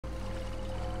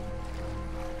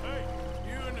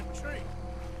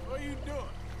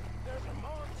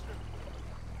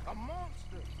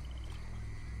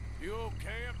You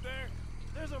okay up there?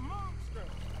 There's a monster.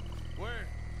 Where?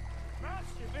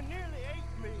 Massive and nearly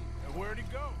ate me. And where'd he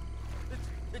go?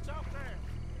 It's out there.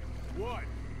 What?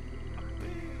 A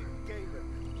big gator.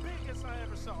 Biggest I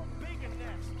ever saw. Big and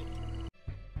nasty.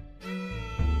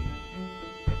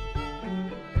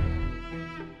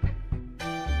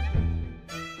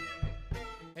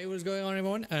 Hey, what's going on,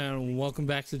 everyone, and welcome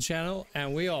back to the channel.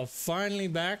 And we are finally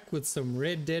back with some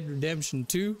Red Dead Redemption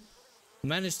 2.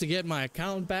 Managed to get my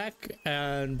account back,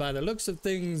 and by the looks of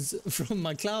things from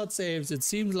my cloud saves, it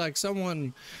seems like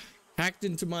someone hacked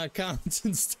into my account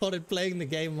and started playing the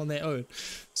game on their own.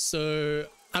 So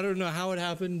I don't know how it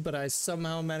happened, but I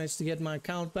somehow managed to get my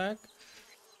account back,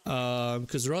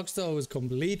 because Rockstar was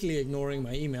completely ignoring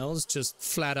my emails, just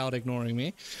flat out ignoring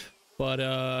me. But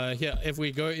yeah, if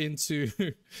we go into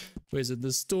where's it,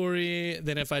 the story,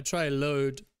 then if I try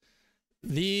load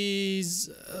this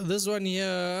one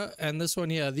here and this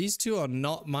one here, these two are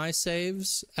not my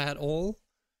saves at all.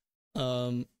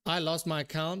 I lost my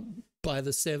account by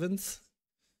the 7th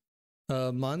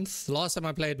month. Last time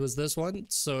I played was this one,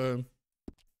 so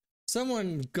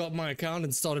someone got my account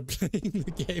and started playing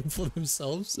the game for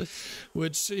themselves,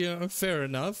 which, you know, fair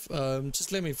enough.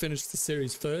 Just let me finish the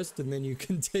series first and then you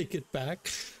can take it back.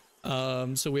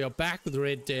 So we are back with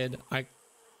Red Dead. I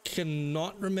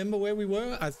cannot remember where we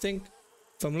were. I think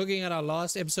if I'm looking at our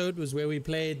last episode was where we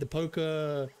played the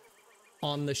poker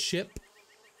on the ship,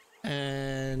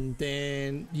 and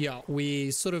then yeah,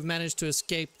 we sort of managed to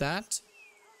escape that.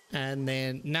 And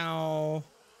then now,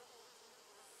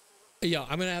 yeah,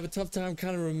 I'm gonna have a tough time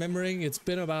kind of remembering. It's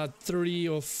been about 3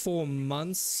 or 4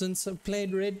 months since I've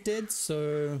played Red Dead,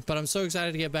 so but I'm so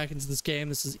excited to get back into this game.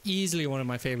 This is easily one of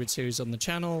my favorite series on the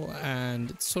channel, and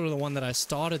it's sort of the one that I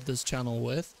started this channel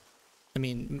with, I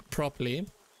mean properly.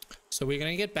 So we're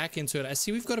gonna get back into it. I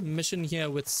see we've got a mission here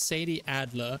with Sadie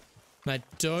Adler, and I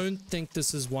don't think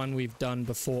this is one we've done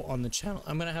before on the channel.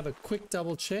 I'm gonna have a quick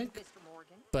double check,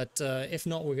 but if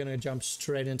not, we're gonna jump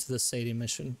straight into the Sadie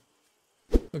mission.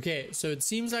 Okay, so it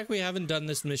seems like we haven't done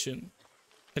this mission.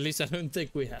 At least I don't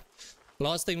think we have.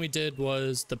 Last thing we did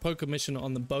was the poker mission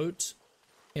on the boat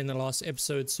in the last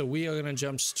episode, so we are gonna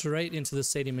jump straight into the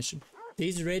Sadie mission.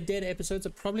 These Red Dead episodes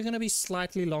are probably gonna be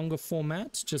slightly longer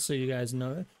format, just so you guys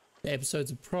know. The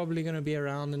episodes are probably going to be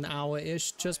around an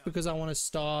hour-ish, just because I want to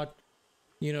start,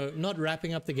 you know, not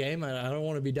wrapping up the game. I don't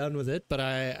want to be done with it, but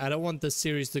I don't want this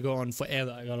series to go on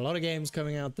forever. I got a lot of games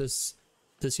coming out this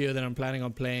year that I'm planning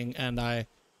on playing, and I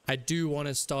do want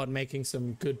to start making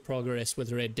some good progress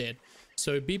with Red Dead.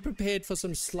 So be prepared for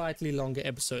some slightly longer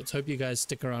episodes. Hope you guys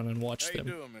stick around and watch them.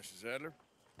 How you doing, Mrs. Adler?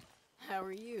 How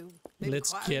are you?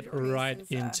 Let's get right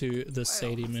into the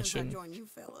Sadie mission. I joined you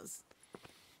fellas.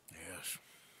 Yes.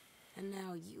 And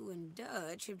now you and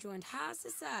Dutch have joined high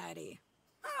society.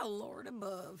 Oh, Lord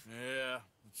above. Yeah,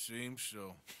 it seems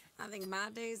so. I think my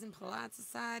days in polite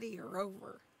society are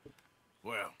over.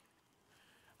 Well,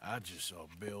 I just saw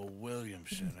Bill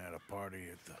Williamson at a party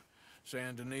at the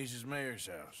San Denise's mayor's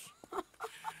house.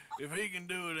 If he can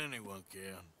do it, anyone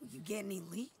can. You get any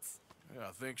leads? Yeah,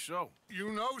 I think so.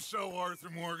 You know so, Arthur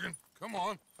Morgan. Come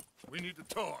on, we need to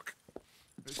talk.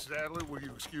 Miss Adler, will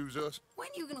you excuse us? When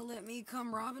you gonna let me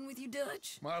come robbing with you,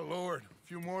 Dutch? My lord, a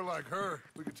few more like her,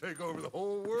 we could take over the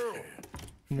whole world.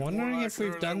 I'm wondering More if like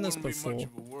we've her, done there this wouldn't be before. much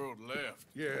of a world left.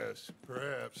 Yes,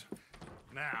 perhaps.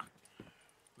 Now,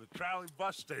 the trolley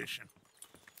bus station.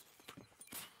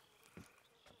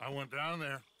 I went down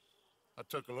there. I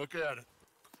took a look at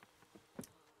it.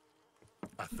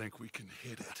 I think we can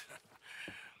hit it.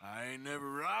 I ain't never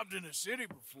robbed in a city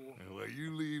before. Well,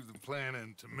 you leave the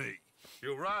planning to me.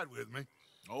 You'll ride with me?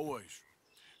 Always.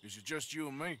 Is it just you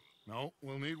and me? No,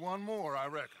 we'll need one more, I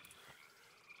reckon.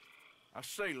 I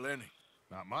say Lenny.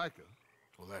 Not Micah.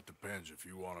 Well, that depends if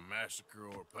you want a massacre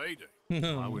or a payday.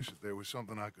 I wish that there was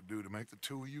something I could do to make the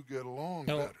two of you get along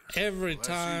No, better. every Well, that's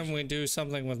time easy. we do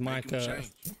something with Make 'em Micah,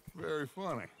 change. Very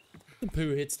funny. the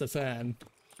poo hits the fan.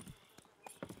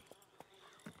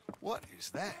 What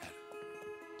is that?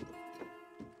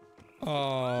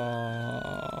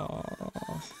 Oh,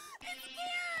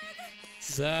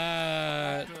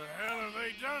 that What the hell have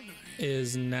they done to me?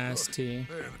 is nasty.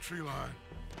 There, the tree line.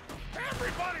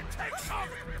 Everybody take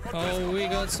cover! Oh, we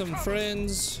got some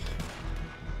friends.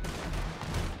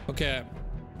 Okay.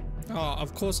 Oh,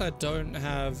 of course I don't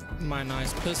have my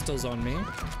nice pistols on me.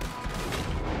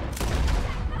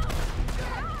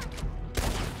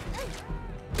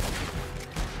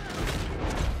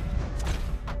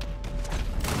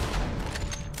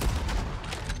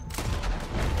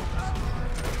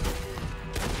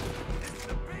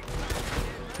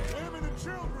 Women and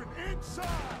children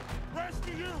inside! Rest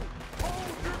of you,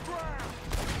 hold your ground!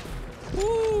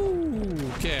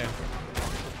 Okay.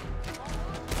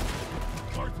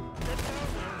 Arthur, get down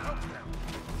there and help them.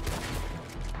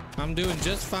 I'm doing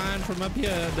just fine from up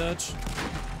here, Dutch.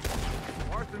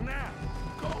 Arthur, now.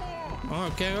 Go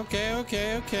on. Okay, okay,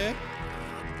 okay, okay.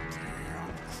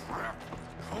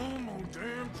 Come on,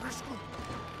 damn Driscoll.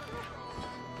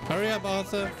 Hurry up,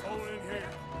 Arthur. Hold in here.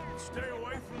 Stay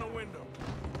away from the window.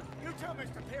 You tell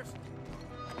Mr. Pearson.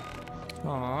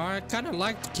 Oh, I kind of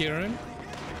liked Kieran.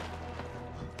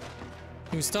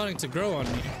 He was starting to grow on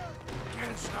me. Get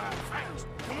inside fast.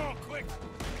 Come on, quick.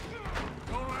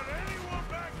 Don't let anyone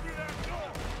back through that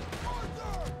door.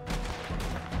 Arthur!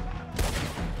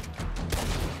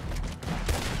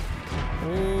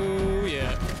 Oh,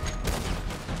 yeah.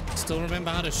 Still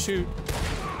remember how to shoot.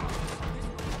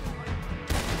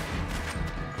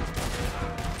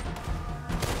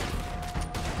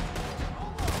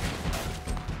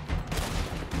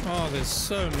 Oh, there's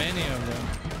so many of them.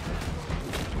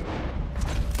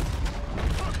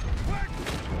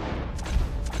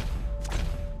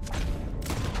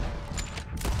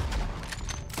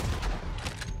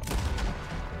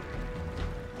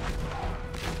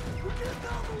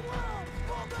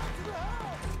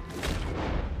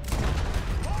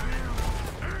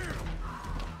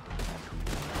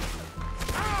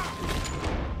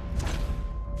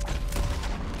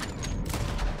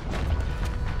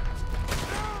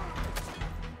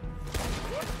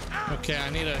 Okay, I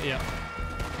need a, yeah.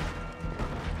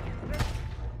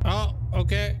 Oh,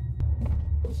 okay.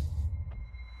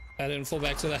 I didn't fall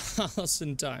back to the house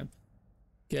in time.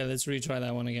 Okay, let's retry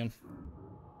that one again.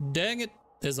 Dang it,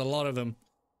 there's a lot of them.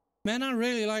 Man, I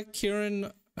really like Kieran.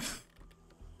 Get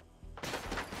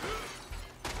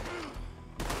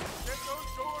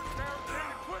those doors down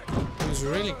pretty quick. He's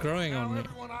really growing on me.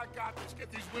 Everyone, I got this.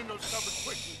 Get these windows covered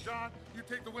quickly. John, you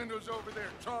take the windows over there.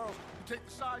 Charles, you take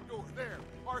the side door there.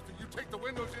 Arthur, you take the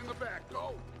windows in the back.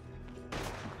 Go.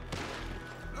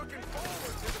 Looking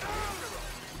forward to the future.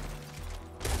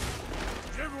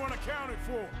 Is everyone accounted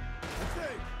for?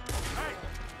 Okay. Hey,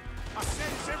 I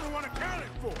said is everyone accounted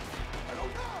for? I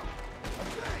don't know.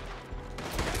 Okay.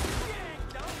 Gang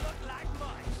don't look like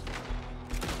mice.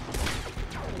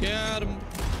 Got him.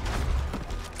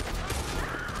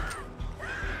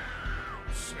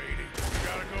 Sadie, you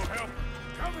gotta go help.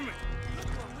 Cover me. Look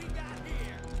what we got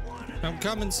here. I'm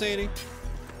coming, Sadie.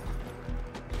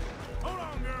 Hold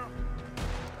on, girl.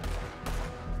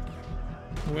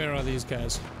 Where are these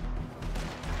guys?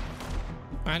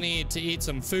 I need to eat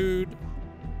some food.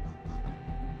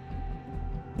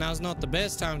 Now's not the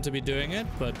best time to be doing it,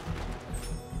 but...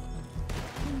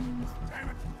 Damn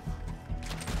it.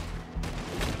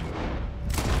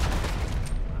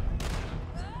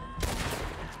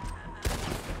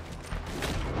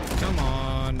 Come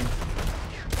on.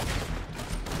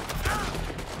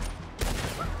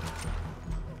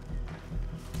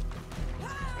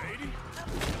 Sadie?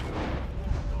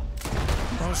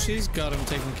 Oh, she's got him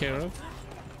taken care of.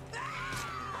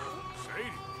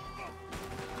 Sadie.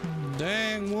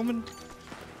 Dang, woman.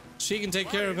 She can take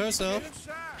care of herself. Get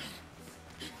inside.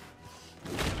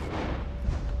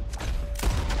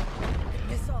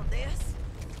 Miss all this?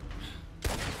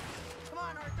 Come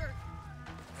on, Arthur.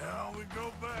 Now we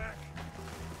go back.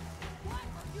 What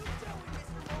are you doing,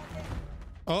 Mr. Morgan?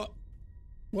 Oh.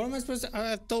 What am I supposed to...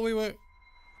 I thought we were...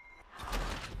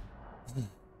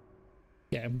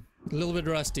 Yeah, a little bit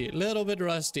rusty. A little bit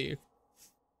rusty.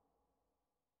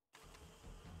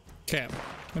 Okay,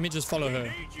 let me just follow her.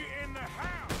 Need you in the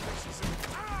house.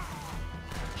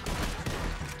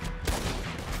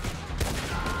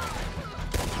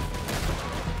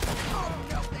 Oh,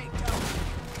 no, they don't.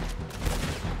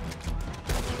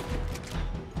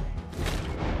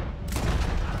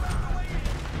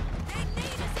 They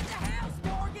need us at the house,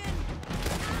 Morgan.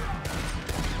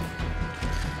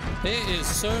 There is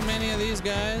so many of these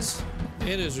guys.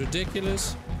 It is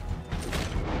ridiculous.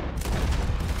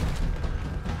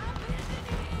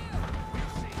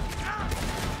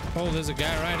 Oh, there's a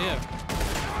guy right here.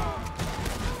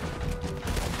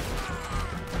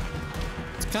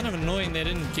 It's kind of annoying they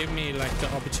didn't give me like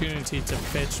the opportunity to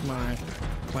fetch my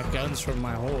guns from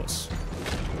my horse.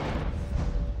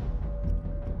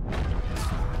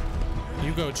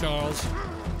 You go, Charles.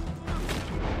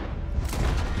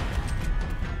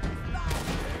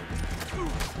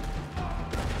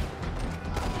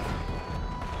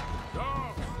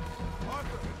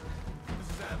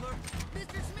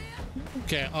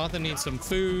 Okay, Arthur needs some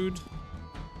food.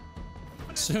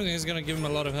 Assuming he's gonna give him a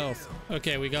lot of health.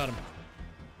 Okay, we got him.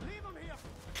 Leave them here.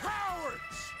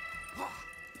 Cowards!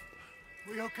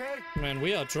 We okay? Man,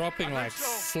 we are dropping I like think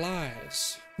so.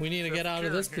 flies. We need to get out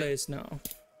of this place now.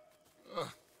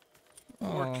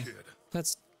 Poor Oh, kid.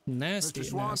 That's nasty. Mr.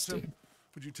 Swanson, Nasty.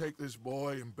 would you take this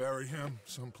boy and bury him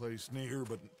someplace near,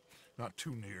 but not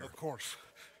too near? Of course.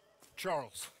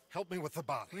 Charles, help me with the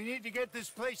body. We need to get this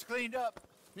place cleaned up.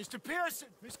 Mr. Pearson,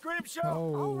 Miss Grimshaw.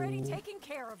 Oh. Already taking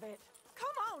care of it.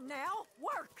 Come on now,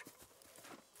 work.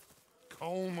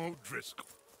 Colm O'Driscoll.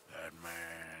 That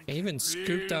man. He even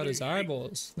scooped out his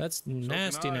eyeballs. That's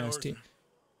nasty, I, nasty. Arthur.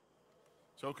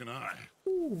 So can I.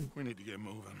 We need to get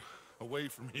moving. Away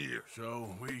from here. So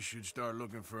we should start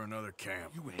looking for another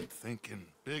camp. You ain't thinking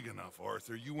big enough,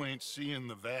 Arthur. You ain't seeing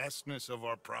the vastness of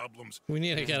our problems. We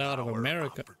need to get out of our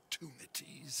America.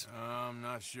 Opportunities. I'm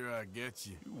not sure I get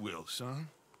you. You will, son.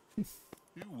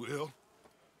 You will.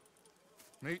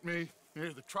 Meet me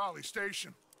near the trolley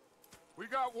station. We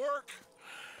got work.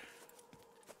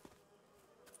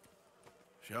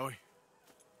 Shall we?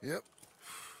 Yep.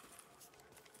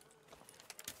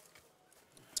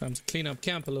 Time to clean up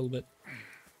camp a little bit.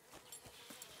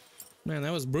 Man,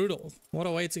 that was brutal. What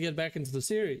a way to get back into the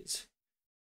series.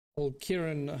 Old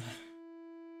Kieran.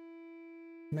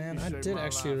 Man, He I saved did my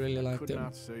actually life, really and I like could them.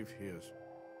 not save his.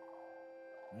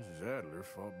 Mrs. Adler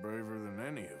fought braver than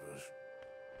any of us.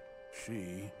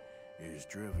 She is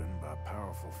driven by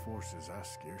powerful forces I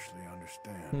scarcely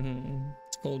understand.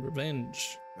 It's called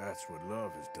revenge. That's what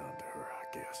love has done to her,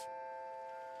 I guess.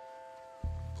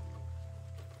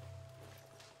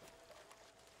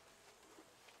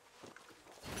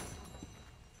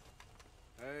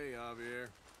 Hey, Javier.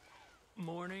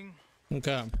 Morning.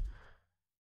 Okay.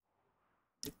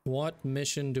 What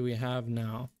mission do we have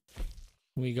now?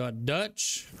 We got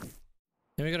Dutch.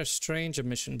 Then we got a stranger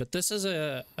mission, but this is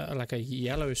a like a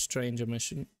yellow stranger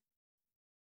mission.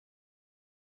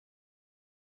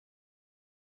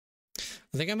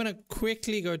 I think I'm gonna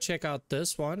quickly go check out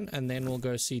this one and then we'll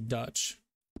go see Dutch.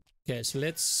 Okay, so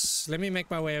let me make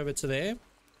my way over to there.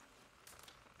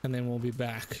 And then we'll be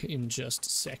back in just a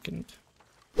second.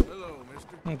 Hello,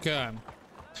 mister. Okay.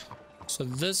 So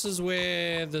this is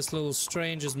where this little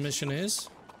stranger's mission is.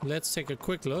 Let's take a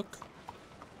quick look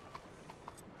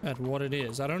at what it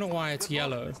is. I don't know why it's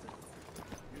yellow. You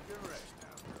can rest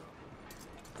now,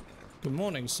 girl. Good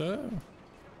morning, sir.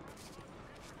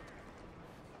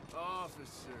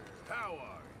 Officer, how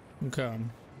are you? Okay.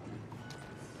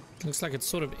 Looks like it's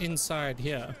sort of inside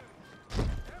here.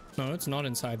 No, it's not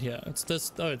inside here. It's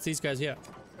this. Oh, it's these guys here.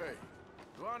 Hey,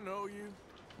 do I know you?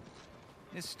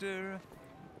 Mr.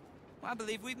 I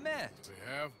believe we met We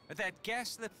have. at that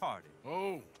gaslit party.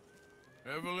 Oh,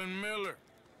 Evelyn Miller.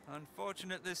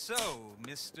 Unfortunately so,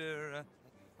 Mr.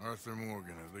 Arthur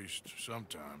Morgan, at least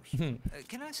sometimes.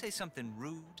 Can I say something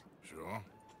rude? Sure.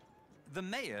 The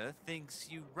mayor thinks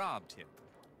you robbed him.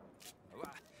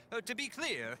 To be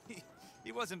clear,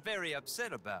 he wasn't very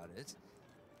upset about it.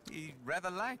 He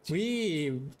rather liked you.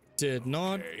 We did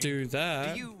not Okay. do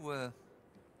that. Do you, well,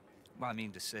 I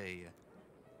mean to say,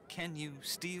 can you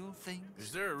steal things?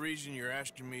 Is there a reason you're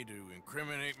asking me to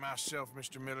incriminate myself,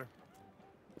 Mr. Miller?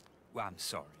 Well, I'm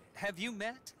sorry. Have you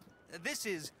met? This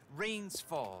is Rains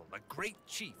Fall, a great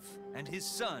chief, and his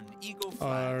son, Eagle I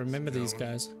Flies. remember these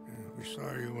guys. Yeah, we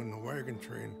saw you in the wagon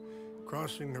train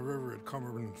crossing the river at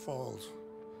Cumberland Falls.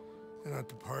 And at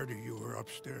the party, you were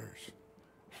upstairs.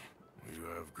 You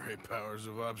have great powers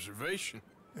of observation.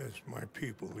 Yes, my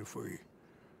people, if we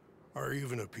are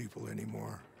even a people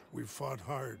anymore. We've fought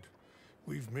hard.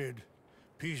 We've made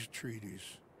peace treaties,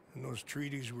 and those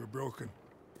treaties were broken.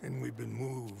 And we've been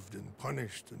moved and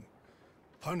punished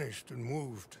and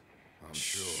moved. I'm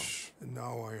sure. And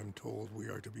now I am told we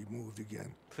are to be moved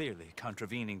again. Clearly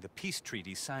contravening the peace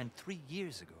treaty signed 3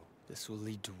 years ago. This will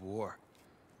lead to war.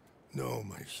 No,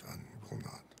 my son, it will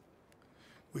not.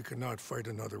 We cannot fight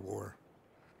another war.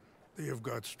 They have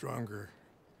got stronger,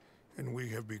 and we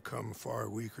have become far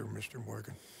weaker, Mr.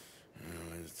 Morgan.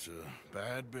 Well, it's a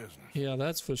bad business. Yeah,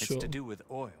 that's for It's sure. to do with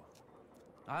oil.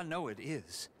 I know it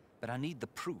is, but I need the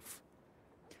proof.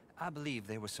 I believe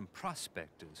there were some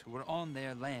prospectors who were on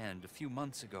their land a few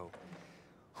months ago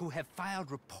who have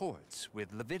filed reports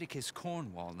with Leviticus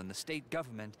Cornwall and the state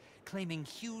government claiming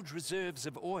huge reserves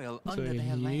of oil It's under a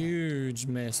their land. huge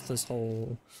mess, this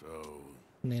whole So,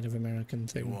 Native American you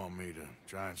thing. want me to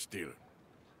try and steal it?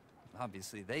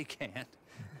 Obviously they can't.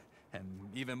 And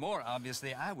even more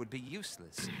obviously, I would be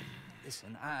useless.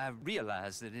 Listen, I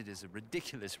realize that it is a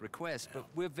ridiculous request, but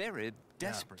we're very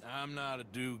desperate. Now, I'm not a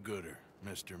do-gooder,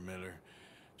 Mr. Miller.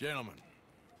 Gentlemen,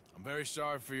 I'm very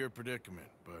sorry for your predicament,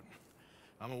 but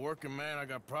I'm a working man. I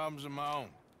got problems of my own.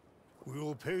 We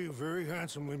will pay you very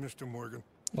handsomely, Mr. Morgan.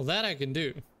 Well, that I can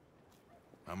do.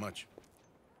 How much?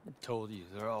 I told you,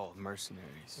 they're all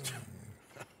mercenaries.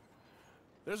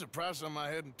 There's a price on my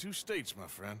head in 2 states, my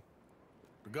friend.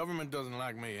 The government doesn't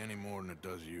like me any more than it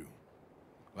does you.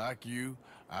 Like you,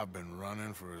 I've been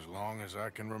running for as long as I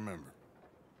can remember.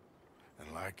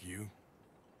 And like you,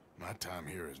 my time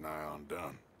here is nigh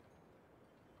undone.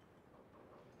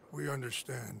 We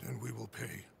understand, and we will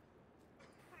pay.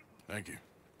 Thank you.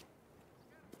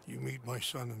 You meet my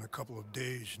son in a couple of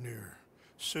days near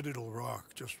Citadel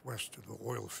Rock, just west of the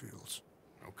oil fields.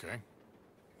 Okay.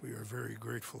 We are very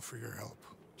grateful for your help.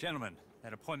 Gentlemen,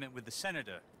 that appointment with the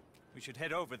senator. We should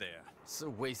head over there. It's a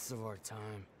waste of our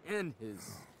time. And his.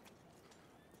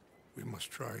 We must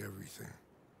try everything.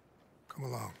 Come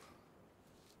along.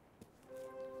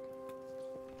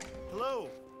 Hello,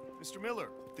 Mr. Miller.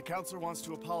 The counselor wants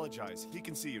to apologize. He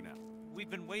can see you now. We've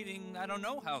been waiting I don't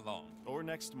know how long. Or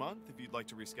next month, if you'd like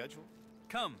to reschedule.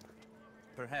 Come.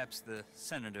 Perhaps the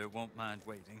senator won't mind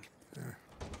waiting. Yeah.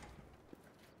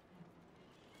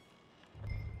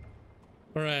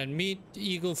 Alright, meet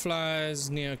eagle flies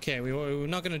near. Okay, we're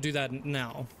not gonna do that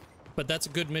now. But that's a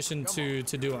good mission to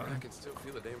do on. I can still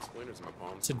feel the damn splinters in my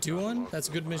palms. To do on? That's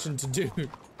a good mission to do.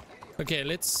 Okay,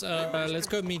 let's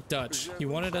go meet Dutch. He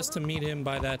wanted us to meet him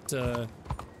by that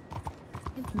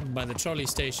by the trolley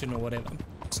station or whatever.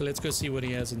 So let's go see what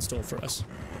he has in store for us.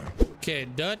 Okay,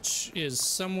 Dutch is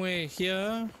somewhere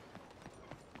here.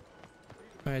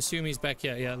 I assume he's back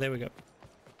here. Yeah, there we go.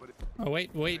 Oh,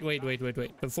 wait.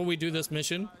 Before we do this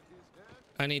mission,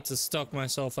 I need to stock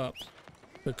myself up.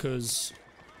 Because,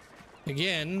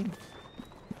 again,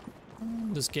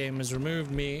 this game has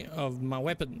removed me of my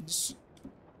weapons.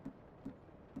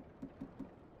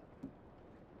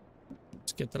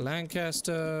 Let's get the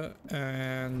Lancaster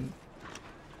and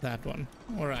that one.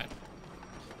 Alright.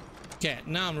 Okay,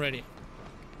 now I'm ready.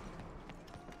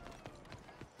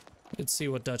 Let's see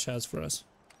what Dutch has for us.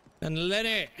 And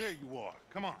Lenny! There you are.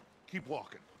 Come on. Keep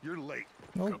walking. You're late.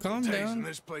 Oh, calm In down.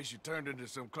 this place, you turned into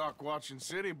some clock-watching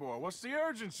city boy. What's the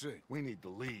urgency? We need to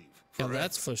leave. Yeah, Forever.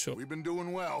 that's for sure. We've been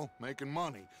doing well, making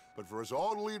money, but for us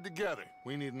all to leave together,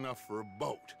 we need enough for a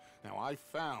boat. Now, I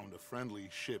found a friendly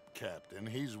ship captain.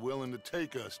 He's willing to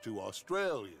take us to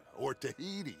Australia or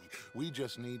Tahiti. We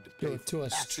just need to pay Go for to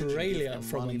passage and Australia give him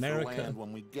from money for America. land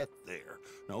when we get there.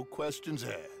 No questions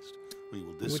asked. We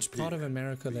will disappear. Which part of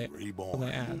America be they reborn.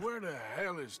 at? Where the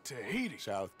hell is Tahiti?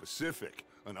 South Pacific,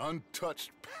 an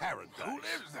untouched paradise. Who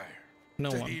lives there? No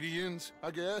one. Tahitians,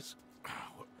 I guess.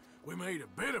 We made a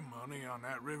bit of money on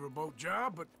that riverboat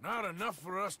job, but not enough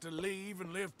for us to leave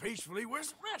and live peacefully. Where's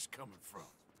the rest coming from?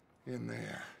 In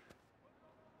there.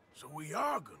 So we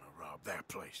are gonna rob that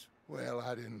place. Well,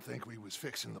 I didn't think we was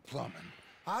fixing the plumbing.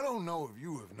 I don't know if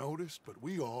you have noticed, but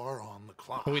we are on the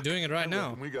clock. Are we doing it right I now?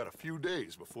 reckon we got a few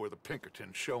days before the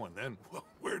Pinkerton show, and then, well,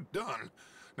 we're done.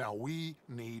 Now, we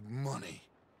need money.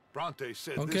 Bronte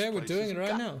said Okay, this we're place doing has it right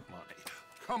got now. Money.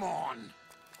 Come on.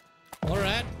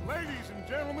 Alright. Ladies and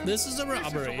gentlemen, This is a this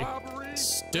robbery. is a robbery.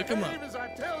 Stick 'em up. Behave as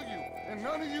I tell you, and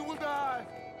none of you will die.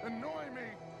 Annoy me,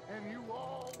 and you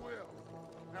all will.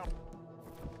 Now,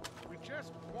 we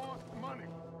just want money.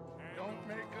 Don't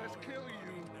make us kill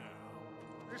you.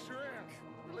 Mr.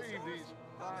 M, leave these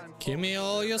fine Give me folks.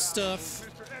 all your stuff.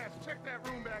 Mr. S, check that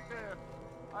room back there.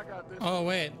 I got this. Oh,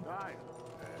 wait. Right.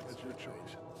 That's your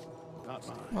choice. Not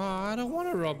mine. Oh, I don't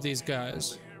want to rob these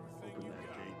guys. Open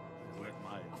that gate and let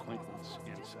my acquaintance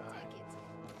inside.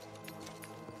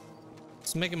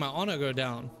 It's making my honor go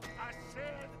down. I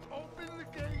said open the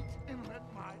gate and let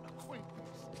my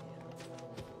acquaintance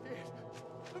in. Yes,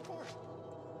 of course.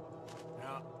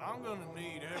 Now, I'm gonna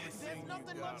need everything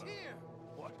Nothing you much got. here.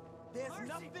 What? There's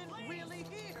nothing really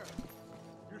here.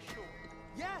 You're sure?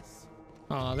 Yes.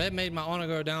 Oh, that made my honor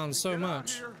go down so Get out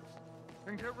much. here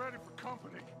and get ready for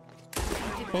company.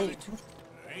 Oh,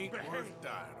 Ain't worth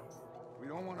dying over. We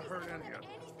don't want to hurt any of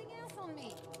them. Anything else on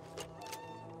me?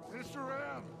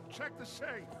 Mr. M, check the safe.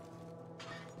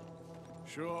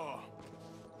 Sure.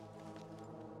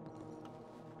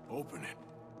 Open it.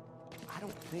 I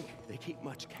don't think they keep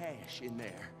much cash in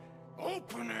there.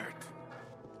 Open it!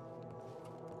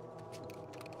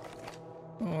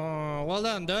 oh, well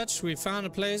done, Dutch. We found a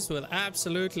place with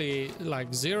absolutely,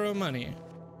 like, zero money.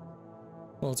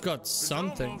 Well, it's got There's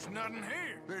something. almost nothing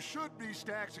here. There should be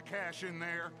stacks of cash in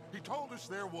there. He told us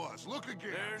there was. Look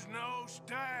again. There's no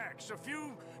stacks. A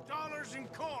few dollars in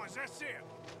coins. That's it.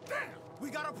 Damn! We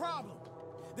got a problem.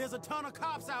 There's a ton of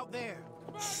cops out there.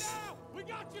 Come on now! We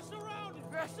got you surrounded!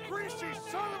 That greasy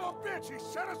son of a bitch! He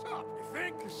set us up! You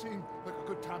think? It seemed like a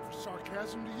good time for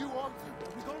sarcasm to you, Arthur.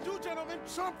 What we gonna do, gentlemen?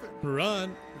 Something. Run.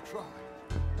 We try.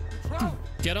 We try.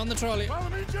 Get on the trolley. Follow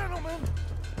me, gentlemen.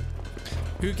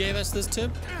 Who gave us this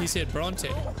tip? He said Bronte.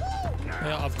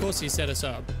 Yeah, of course he set us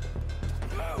up.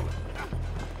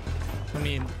 I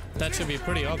mean, that should be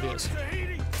pretty obvious.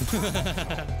 Tahiti.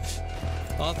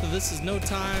 Arthur, this is no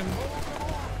time.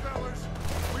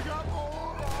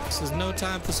 This is no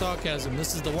time for sarcasm.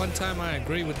 This is the one time I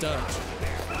agree with Dutch.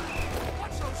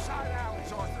 Watch those side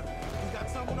alleys, Arthur. You got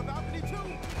someone about me too?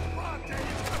 Broad day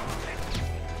is coming.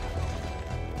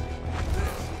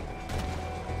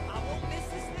 I won't miss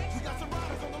this next. We got some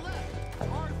riders on the left.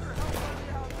 Arthur, help me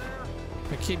out there.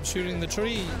 I keep shooting the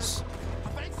trees. I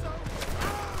think so.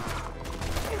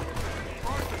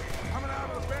 Arthur, coming out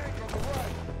of the bank on the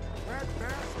right. That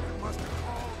bastard must have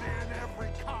called in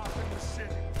every cop in the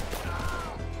city.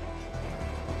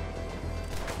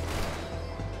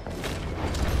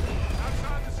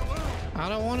 Outside the saloon. I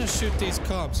don't want to shoot these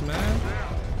cops, man.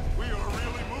 Yeah, we are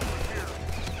really moving here.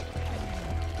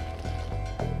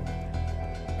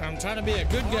 I'm trying to be a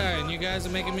good guy, and you guys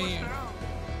are making me.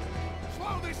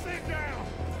 Slow this thing down.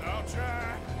 I'll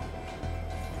try.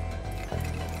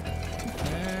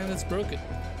 And it's broken.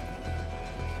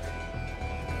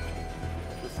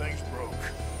 The thing's broke.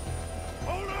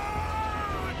 Hold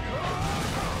on!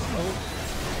 Oh.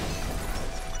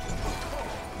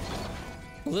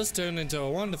 Well, this turned into a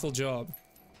wonderful job.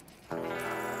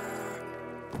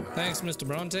 Thanks, Mr.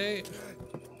 Bronte.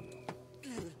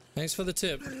 Thanks for the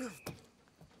tip.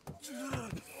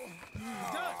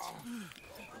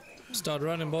 Start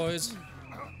running, boys.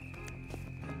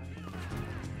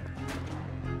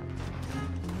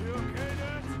 You okay,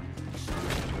 Dad?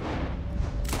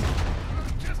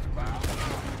 Just about.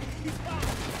 He's got it.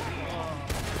 Oh,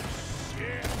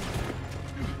 shit.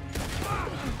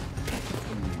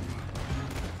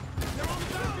 They're on the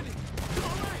balcony. To the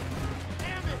right.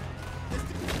 Damn it.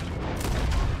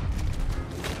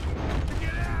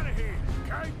 Get out of here,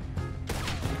 okay?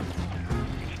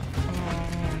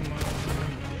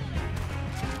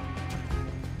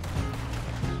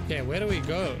 Okay, where do we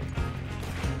go?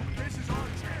 This is our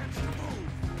chance to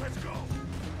move. Let's go.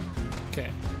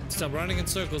 Okay, stop running in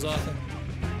circles, Arthur.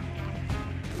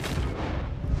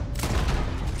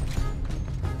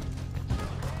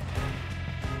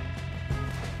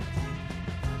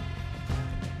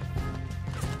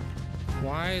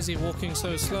 Why is he walking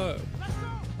so slow?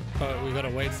 Oh, we gotta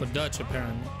wait for Dutch,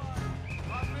 apparently.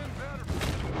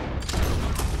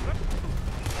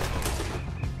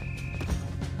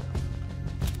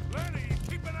 Lenny,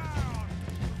 keep an eye on him.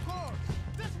 Of course.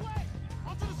 This way.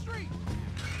 Onto the street.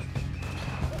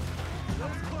 That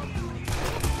was close.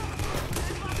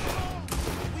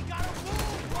 We gotta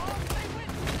move, bro. Stay with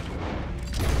me.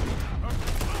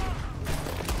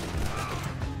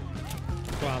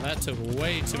 Wow, that took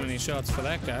way too many shots for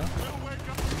that guy.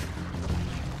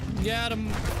 Got him.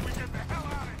 We get the hell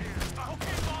out of here.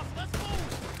 Okay, boss, let's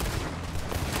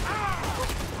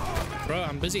move. Bro,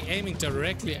 I'm busy aiming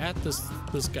directly at this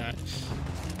guy.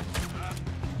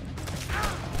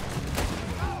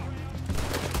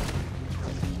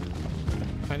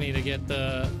 I need to get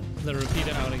the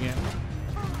repeater out again.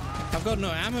 I've got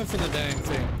no ammo for the dang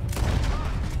thing.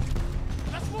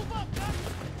 Let's move up, guys.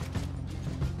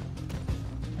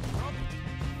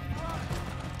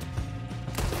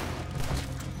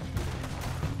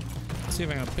 Let's see if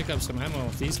I can pick up some ammo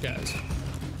off these guys.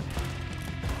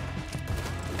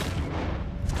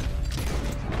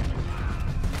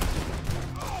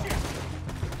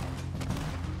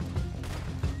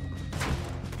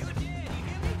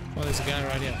 Oh, there's a guy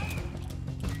right here.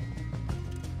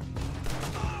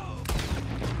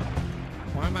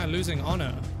 Why am I losing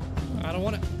honor? I don't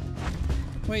want to.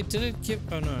 Wait, did it give?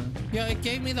 Oh no. Yeah, it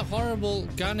gave me the horrible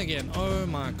gun again. Oh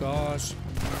my gosh.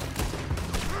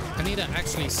 I need to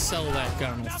actually sell that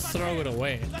gun or throw it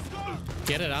away.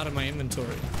 Get it out of my inventory.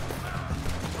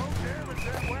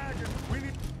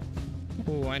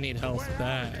 Oh, I need health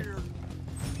bad.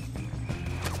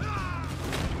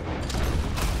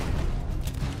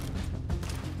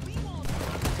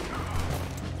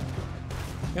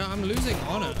 Yeah, I'm losing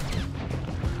honor.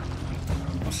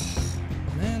 Ugh,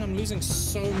 man, I'm losing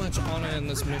so much honor in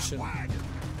this mission. I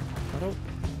don't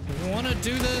want to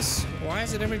do this. Why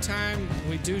is it every time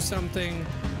we do something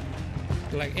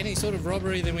like any sort of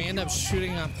robbery, then we end up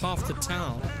shooting up half the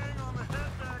town?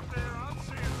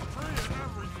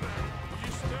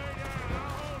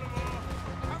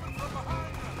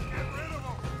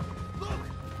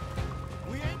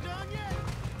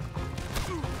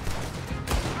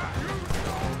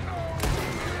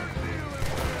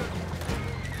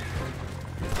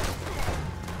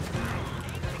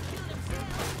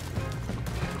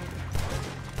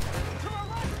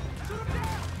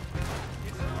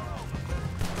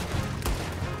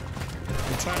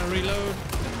 Trying to reload.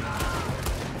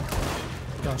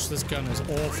 Gosh, this gun is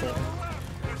awful.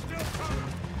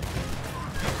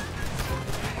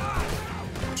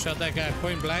 shot that guy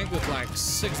point blank with like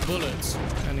 6 bullets,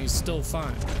 and he's still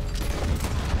fine.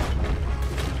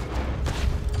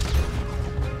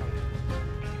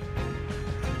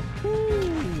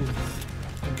 Woo.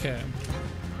 Okay.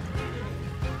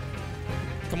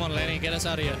 Come on, Lenny, get us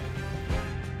out of here.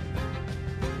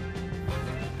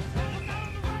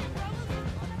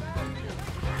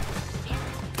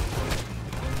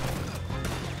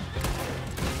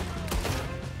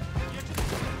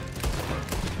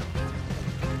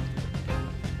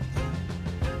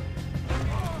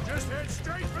 Just head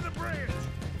straight for the bridge.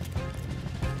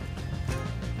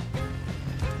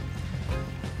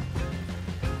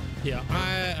 Yeah, I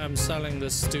am selling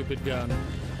this stupid gun.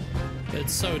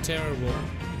 It's so terrible.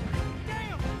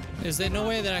 Is there no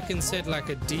way that I can set like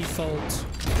a default?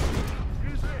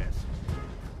 Use this.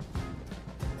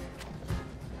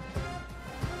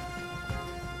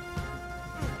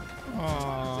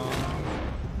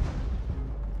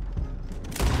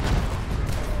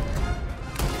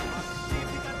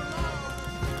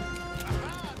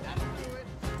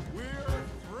 We're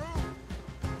through.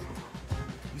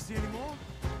 You see any more?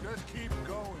 Just keep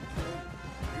going, kid.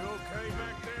 You okay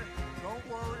back there? Don't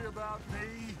worry about me.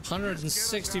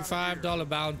 $165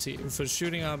 bounty for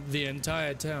shooting up the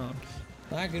entire town.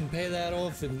 I can pay that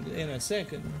off in a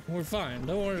second. We're fine.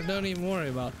 Don't worry. Don't even worry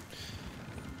about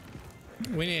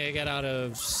it. We need to get out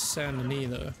of Saint Denis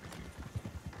though.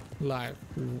 Like,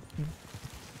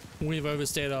 we've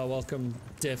overstayed our welcome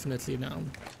definitely now.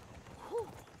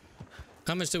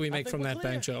 How much did we make from that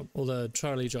bank job or the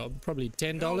Charlie job? Probably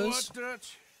 $10. You know what,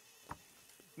 Dutch?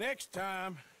 Next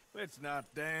time, let's not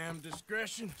damn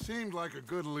discretion. Seemed like a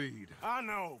good lead. I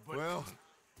know, but Well,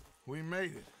 we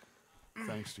made it.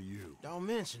 Thanks to you. Don't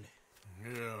mention it.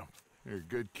 yeah. You're a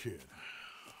good kid.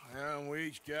 And we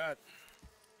each got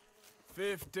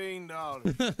 $15.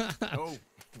 Oh,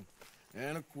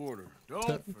 and a quarter.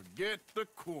 Don't forget the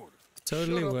quarter.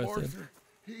 Totally Shut up, worth it. Arthur.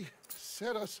 He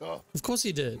set us up. Of course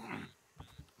he did.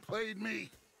 Played me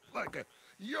like a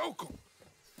yokel.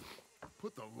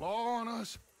 Put the law on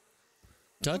us.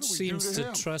 Dutch do we do seems to to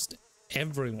him? trust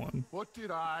everyone. What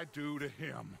did I do to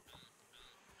him?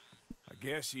 I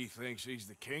guess he thinks he's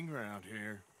the king around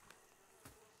here.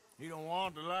 He don't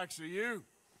want the likes of you.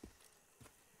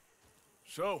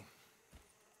 So,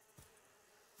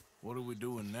 what are we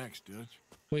doing next, Dutch?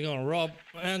 We're gonna rob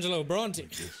Angelo Bronte.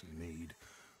 Just need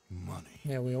money.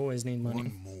 Yeah, we always need money.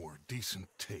 One more decent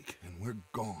take, and we're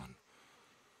gone.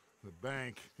 The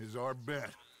bank is our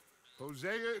bet.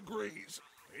 Hosea agrees.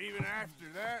 Even after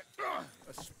that?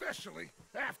 Especially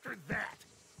after that.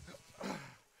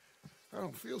 I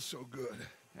don't feel so good.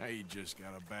 Now you just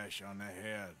got a bash on the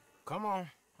head. Come on.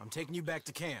 I'm taking you back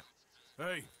to camp.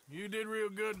 Hey, you did real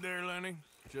good there, Lenny.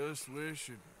 Just wish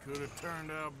it could have turned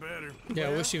out better. Yeah,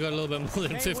 I wish you got a little bit more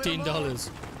than $15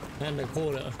 and a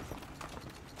quarter.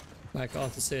 Like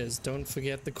Arthur says, don't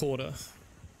forget the quarter.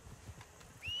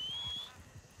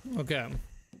 Okay.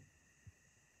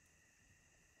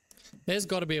 There's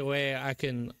got to be a way I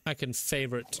can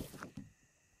favorite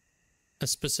a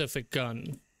specific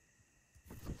gun,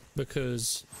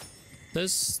 because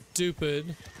this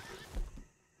stupid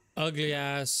ugly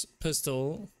ass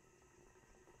pistol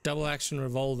double action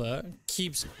revolver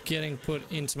keeps getting put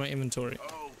into my inventory.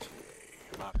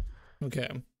 Okay.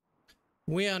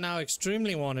 We are now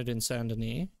extremely wanted in Saint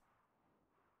Denis.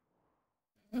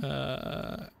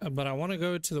 But I want to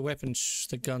go to the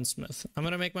the gunsmith. I'm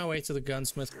gonna make my way to the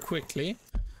gunsmith quickly.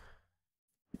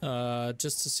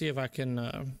 Just to see if I can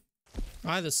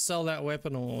either sell that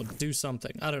weapon or do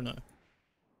something. I don't know.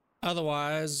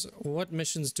 Otherwise, what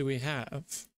missions do we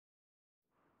have?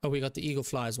 Oh, we got the Eagle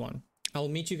Flies one. I'll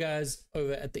meet you guys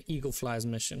over at the Eagle Flies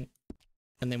mission,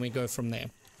 and then we go from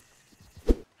there.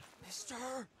 Mister,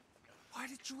 why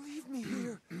did you leave me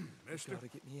here? Mister? You gotta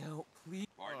get me out, please.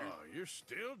 Oh, you're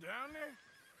still down there?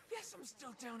 Yes, I'm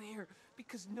still down here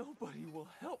because nobody will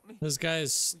help me. This guy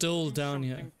is still down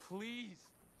here. Please.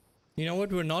 You know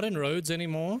what? We're not in Rhodes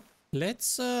anymore. Let's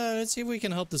see if we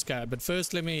can help this guy. But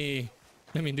first, let me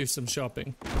do some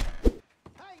shopping.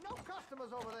 Hey, no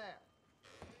customers over there.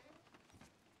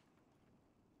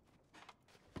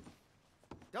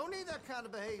 Don't need that kind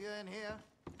of behavior in here.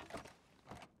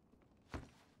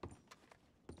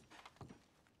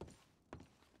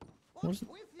 What's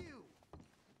with you?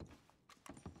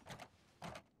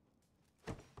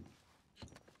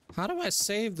 How do I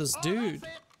save this dude?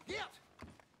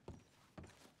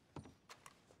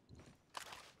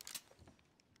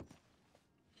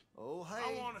 Oh,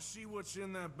 hey. I want to see what's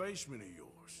in that basement of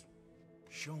yours.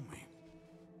 Show me.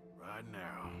 Right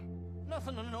now.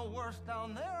 Nothing to no worse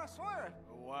down there, I swear.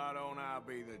 Well, why don't I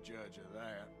be the judge of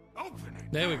that? Open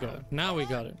it. There we go. Now we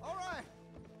got it. All right.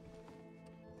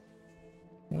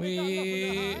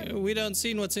 We don't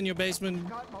see what's in your basement.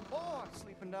 Got my boy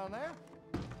sleeping down there.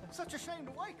 It's such a shame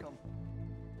to wake him.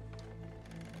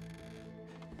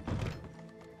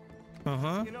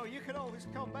 Uh-huh. You know, you can always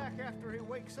come back after he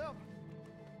wakes up.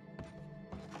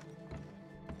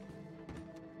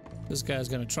 This guy's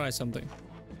gonna try something.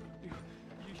 You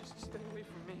just stay away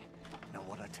from me. Know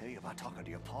what I tell you about talking to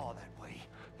your pa that way?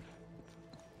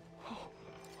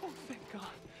 Oh, thank God.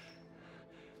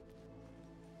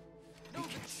 No,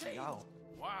 stay out.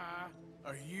 Why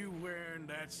are you wearing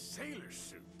that sailor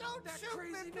suit? Don't That shoot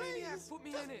crazy me, maniac please. put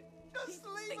me in it. Just He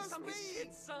leave thinks us I'm his be.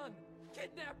 kid's son.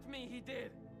 Kidnapped me, he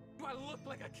did. Do I look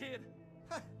like a kid?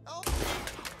 Oh.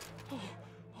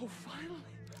 Oh, finally.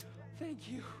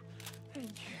 Thank you. Thank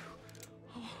you.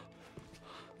 Oh,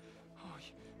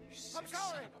 you sick I'm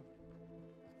sorry. son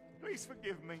of Please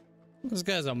forgive me. This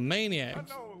guy's a maniac. I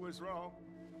know it was wrong.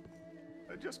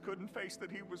 I just couldn't face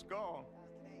that he was gone.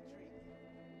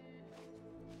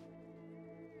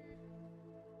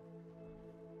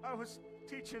 I was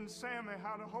teaching Sammy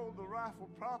how to hold the rifle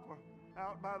proper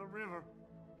out by the river.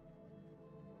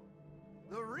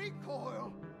 The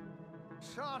recoil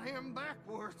shot him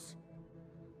backwards.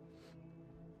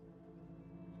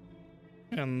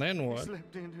 And then He what?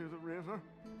 slipped into the river.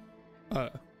 Oh.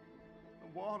 The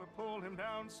water pulled him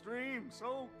downstream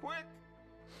so quick.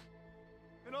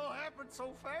 It all happened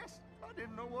so fast, I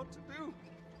didn't know what to do.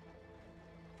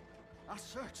 I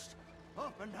searched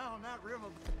up and down that river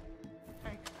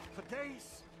bank for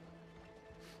days.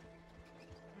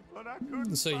 But I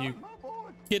couldn't So you find my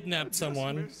boy. kidnapped I just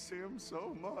someone. miss him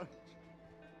so much.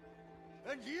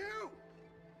 And you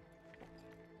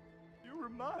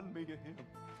remind me of him.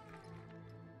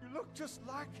 You look just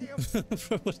like him.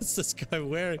 What is this guy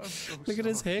wearing? I'm so Look at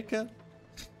his sorry. haircut.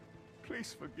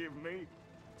 Please forgive me.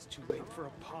 It's too late for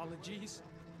apologies.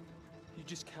 You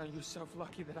just count yourself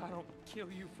lucky that I don't kill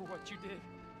you for what you did.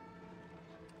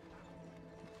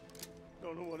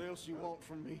 Don't know what else you want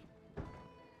from me.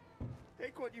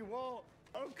 Take what you want.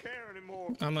 I don't care anymore.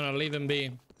 I'm gonna leave him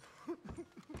be.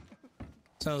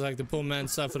 Sounds like the poor man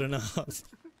suffered enough. Well,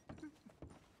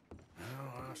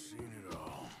 I've seen it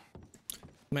all.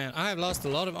 Man, I have lost a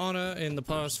lot of honor in the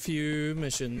past few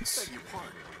missions.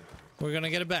 We're gonna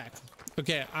get it back.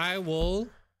 Okay, I will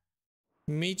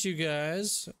meet you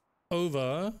guys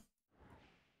over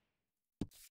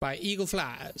by Eagle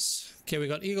Flies. Okay, we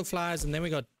got Eagle Flies and then we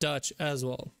got Dutch as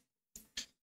well.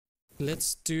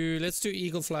 Let's do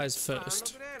Eagle Flies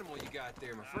first. An animal you got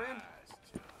there, my friend.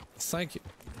 Thank you.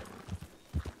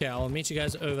 Yeah, I'll meet you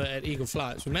guys over at Eagle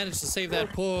Flies. We managed to save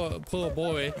that poor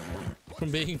boy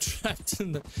from being trapped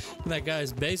in that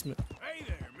guy's basement. Hey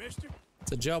there, mister.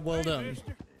 It's a job well Hey, done.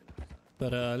 mister.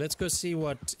 But let's go see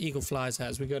what Eagle Flies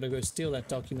has. We gotta go steal that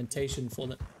documentation for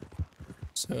them.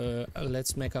 So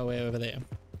let's make our way over there.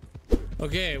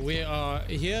 Okay, we are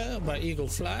here by Eagle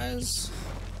Flies.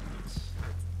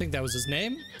 I think that was his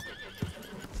name.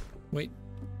 Wait.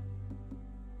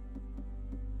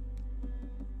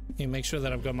 Let me make sure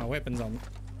that I've got my weapons on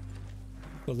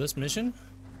for this mission.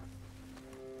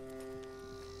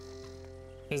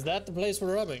 Is that the place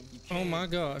we're robbing? Oh my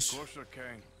gosh. Of course I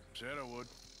can. Said I would.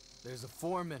 There's a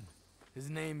foreman. His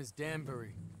name is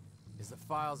Danbury. There's the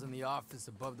files in the office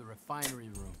above the refinery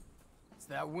room. It's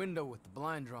that window with the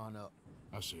blind drawn up.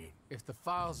 I see it. If the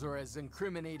files are as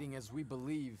incriminating as we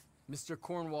believe, Mr.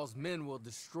 Cornwall's men will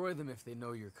destroy them if they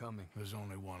know you're coming. There's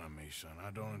only one of me, son. I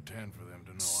don't intend for them to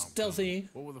know I'm Stealthy. coming.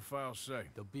 What will the files say?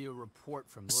 There'll be a report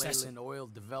from Assassin. Leyland Oil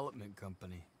Development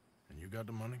Company. And you got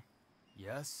the money?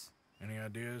 Yes? Any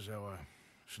ideas how I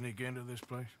sneak into this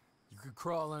place? You could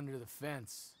crawl under the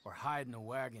fence or hide in a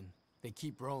wagon. They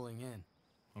keep rolling in.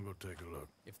 I'll go take a look.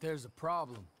 If there's a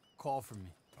problem, call for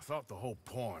me. I thought the whole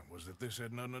point was that this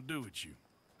had nothing to do with you.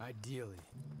 Ideally.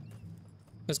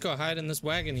 Let's go hide in this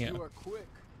wagon here. You are quick.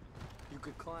 You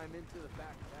could climb into the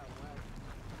back of that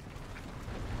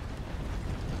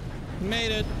wagon.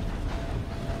 Made it.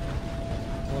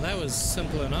 Well, that was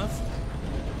simple enough.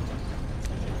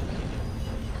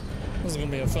 This is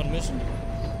gonna be a fun mission.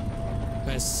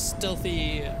 Nice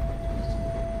stealthy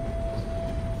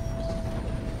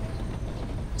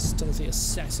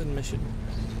assassin mission.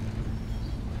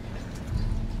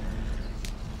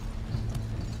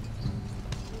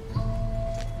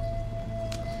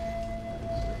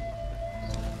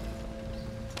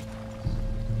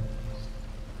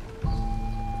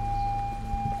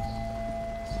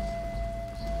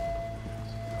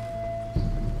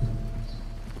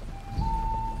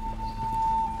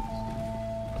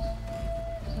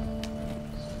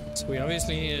 So we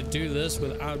obviously need to do this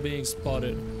without being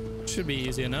spotted. Should be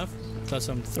easy enough. Got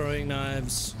some throwing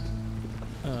knives.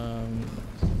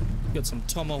 Got some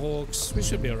tomahawks. We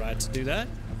should be alright to do that.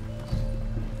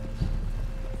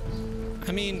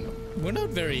 I mean, we're not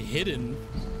very hidden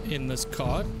in this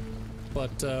cart,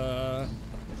 but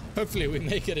hopefully we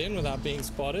make it in without being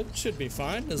spotted. Should be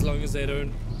fine, as long as they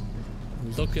don't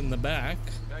look in the back.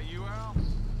 That you, Al?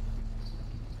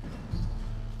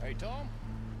 Hey, Tom?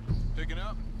 Picking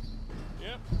up?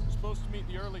 Yep. Supposed to meet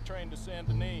the early train to Saint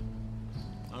Denis.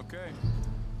 Okay.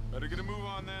 Better get a move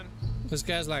on then. This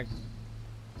guy's like...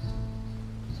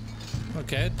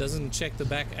 Okay, doesn't check the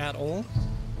back at all.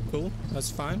 Cool,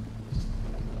 that's fine.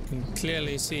 Can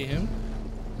clearly see him.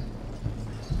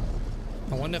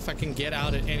 I wonder if I can get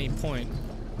out at any point.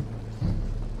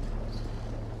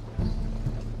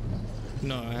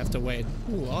 No, I have to wait.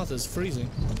 Ooh, Arthur's freezing.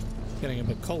 Getting a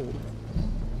bit cold.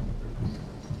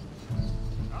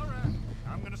 Alright,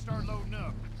 I'm gonna start loading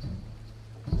up.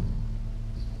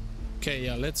 Okay,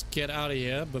 yeah, let's get out of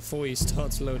here before he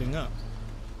starts loading up.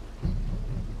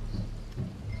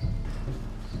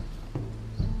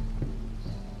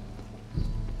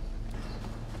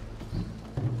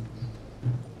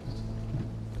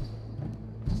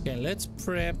 Okay, let's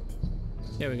prep.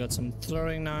 Yeah, we got some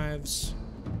throwing knives.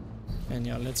 And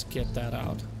yeah, let's get that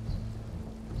out.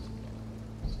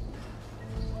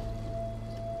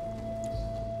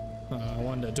 I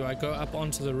wonder, do I go up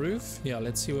onto the roof? Yeah,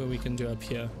 let's see what we can do up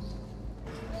here.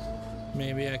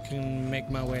 Maybe I can make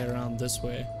my way around this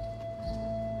way.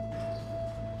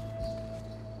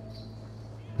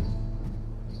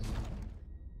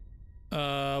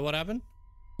 What happened?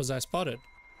 Was I spotted?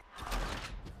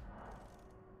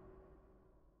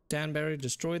 Danbury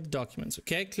destroyed the documents.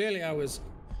 Okay, clearly I was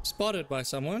spotted by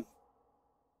someone.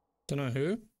 Don't know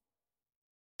who.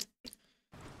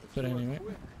 But anyway.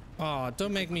 Oh,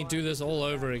 don't make me do this all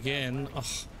over again. Ugh.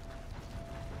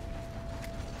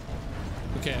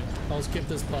 Okay, I'll skip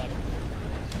this part.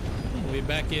 We'll be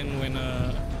back in when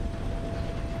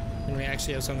we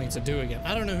actually have something to do again.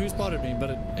 I don't know who spotted me, but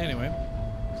anyway.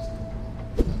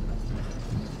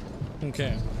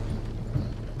 Okay.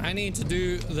 I need to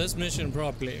do this mission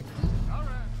properly. Alright,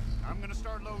 I'm gonna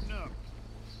start loading up.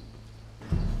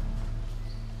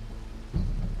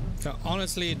 Okay,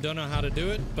 honestly, don't know how to do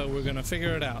it, but we're gonna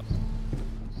figure it out.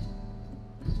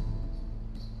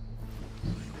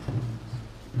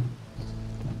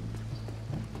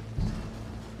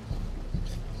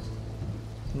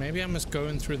 Maybe I'm just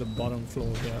going through the bottom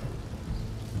floor here.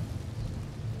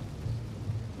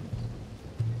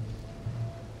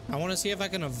 I want to see if I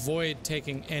can avoid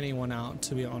taking anyone out,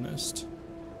 to be honest.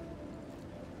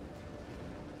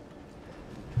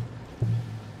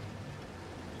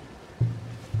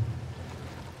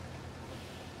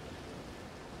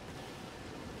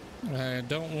 I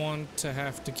don't want to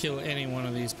have to kill any one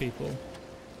of these people.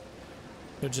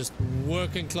 They're just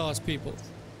working class people.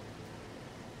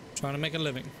 Trying to make a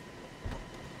living.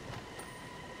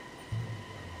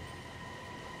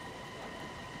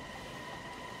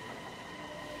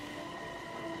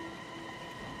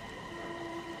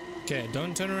 Okay,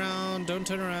 don't turn around, don't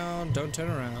turn around, don't turn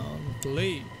around,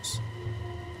 please.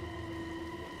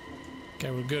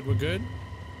 Okay, we're good, we're good.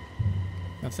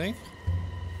 I think.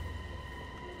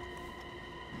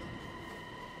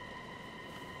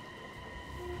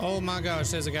 Oh my gosh,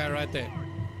 there's a guy right there.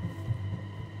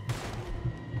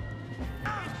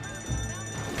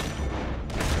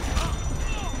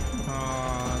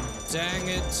 Aw, dang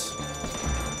it.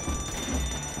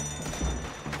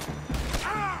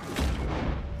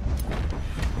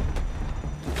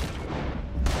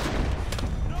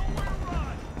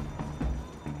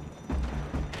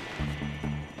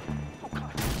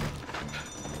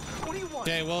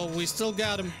 Okay, well, we still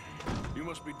got him. You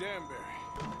must be Danbury.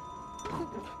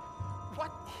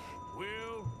 What?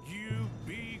 Will you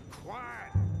be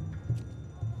quiet?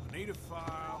 I need a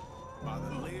file by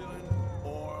the Leland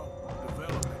Oil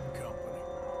Development Company.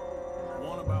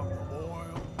 One about the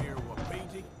oil near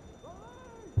Wapiti.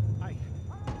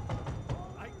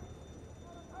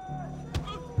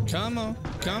 Come on,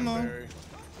 come on. Danbury,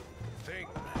 think,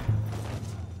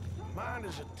 mine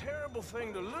is a terrible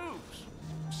thing to lose.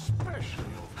 Especially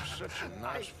over such a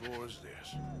nice floor as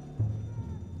this.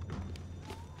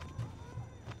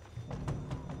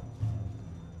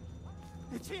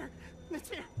 It's here! It's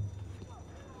here!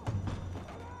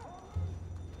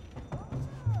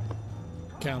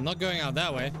 Okay, I'm not going out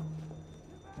that way.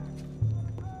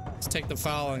 Let's take the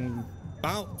file and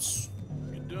bounce.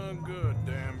 You're doing good,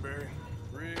 Danbury.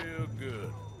 Real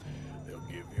good. They'll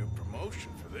give you a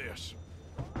promotion for this.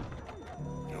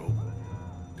 No,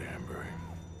 Danbury.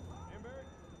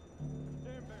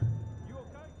 Danbury, you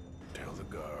okay? Tell the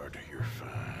guard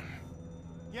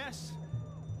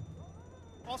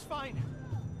All's fine.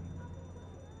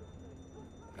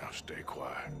 Now stay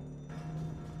quiet.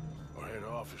 Or head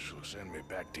office will send me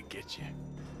back to get you.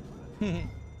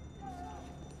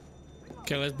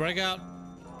 Okay, let's break out.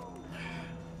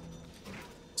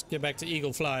 Let's get back to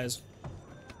Eagle Flies.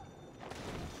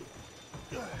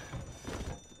 Hey,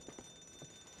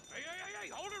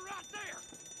 hold it right there!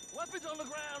 Weapons on the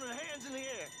ground and hands in the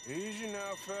air. Easy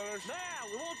now, fellas. Now,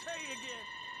 we won't tell you again.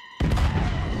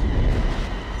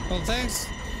 Well, thanks.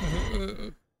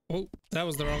 Oh, that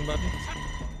was the wrong button.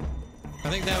 I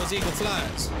think that was Eagle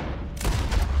Flies.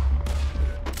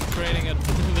 Creating a bit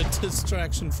of a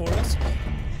distraction for us.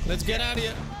 Let's get out of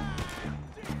here.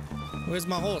 Where's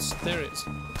my horse? There it is.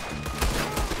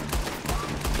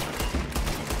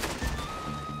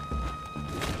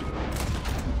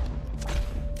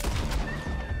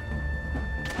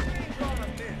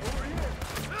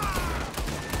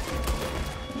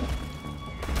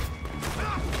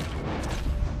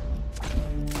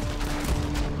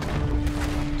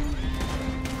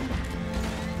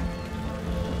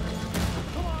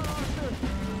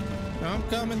 I'm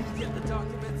coming. Get the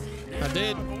documents. I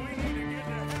did.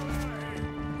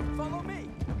 Follow me.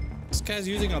 This guy's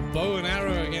using a bow and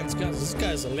arrow against guys. This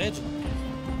guy's a legend.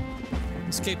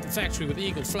 Escaped the factory with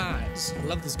Eagle Flies. I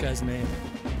love this guy's name.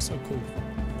 So cool.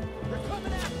 They're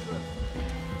coming after us.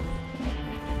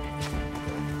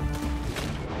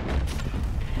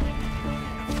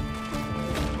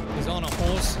 He's on a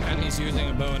horse and he's using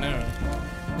a bow and arrow.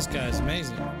 This guy's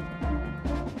amazing.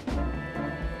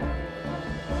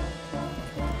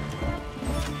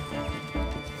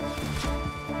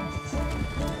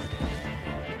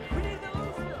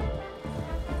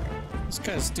 This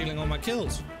guy's stealing all my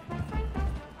kills.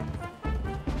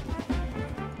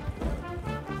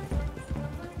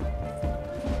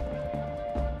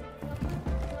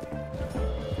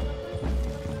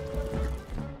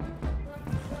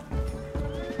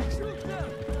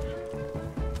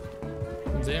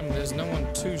 Damn, there's no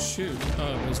one to shoot.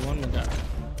 Oh, there's one more guy.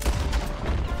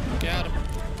 Got him.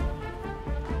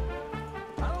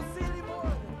 I don't see any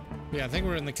more. Yeah, I think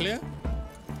we're in the clear.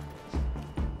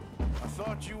 I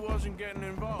thought you wasn't getting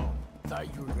involved.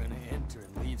 Thought you were gonna enter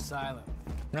and leave silent.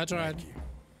 That's right. Thank you.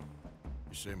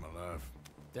 You saved my life.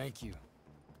 Thank you.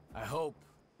 I hope.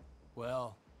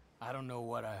 Well, I don't know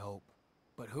what I hope,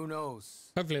 but who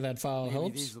knows? Hopefully that file Maybe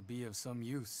helps. these will be of some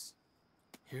use.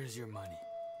 Here's your money.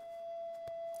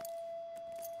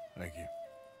 Thank you.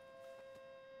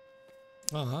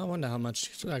 Oh, I wonder how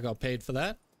much I got paid for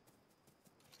that.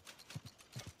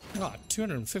 Oh,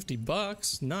 250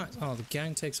 bucks. Nice. Oh, the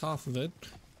gang takes half of it.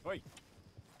 Wait,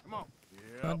 come on.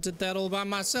 I did that all by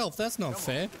myself. That's not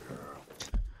fair.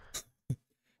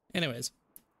 Anyways.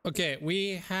 Okay,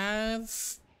 we have...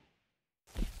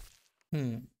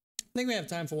 I think we have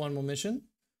time for one more mission.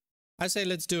 I say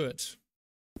let's do it.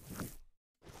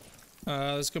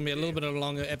 It's gonna be a little bit of a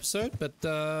longer episode, but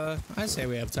I say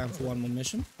we have time for one more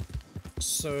mission.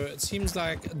 So it seems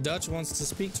like Dutch wants to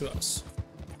speak to us.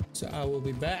 So I will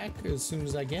be back as soon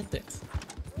as I get there.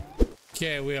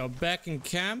 Okay, we are back in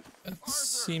camp. It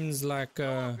seems like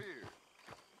let's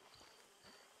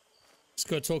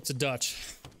go talk to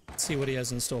Dutch. See what he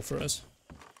has in store for us.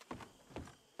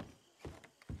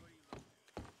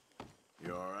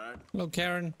 You all right? Hello,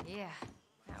 Karen. Yeah.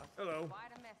 Hello.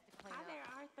 Quite a mess to clean up. Hi there,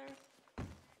 Arthur.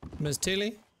 Miss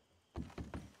Tilly.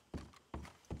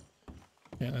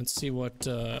 Yeah, let's see what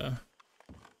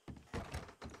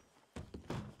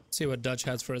Dutch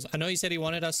has for us. I know he said he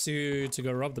wanted us to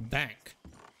go rob the bank.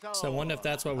 So I wonder if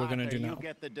that's what we're gonna do now. You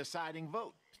get the deciding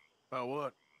vote. About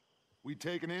what? We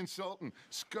take an insult and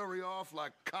scurry off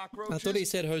like cockroaches. I thought he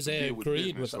said Jose Deal with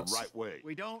agreed business with the us. right way.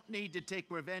 We don't need to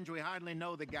take revenge. We hardly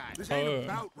know the guy. This ain't Oh.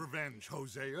 about revenge,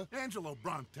 Hosea. Angelo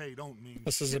Bronte don't mean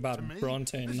This is shit about to me.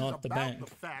 Bronte, This not is the about bank. the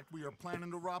fact we are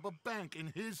planning to rob a bank in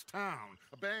his town.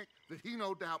 A bank that he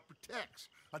no doubt protects.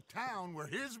 A town where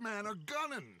his men are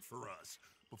gunning for us.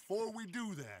 Before we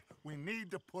do that, we need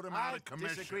to put him out I of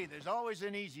commission. disagree. There's always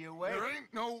an easier way. There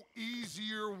ain't no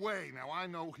easier way. Now, I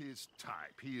know his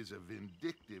type. He is a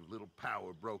vindictive little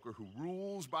power broker who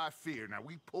rules by fear. Now,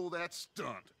 we pull that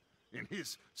stunt in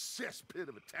his cesspit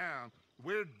of a town,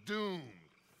 we're doomed.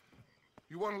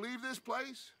 You want to leave this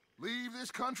place? Leave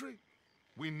this country?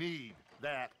 We need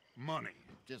that money.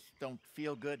 Just don't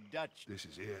feel good, Dutch. This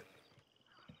is it.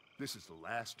 This is the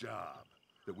last job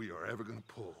that we are ever going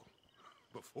to pull.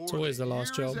 Before It's always the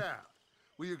last year is job. out,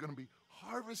 we are going to be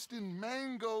harvesting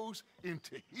mangoes in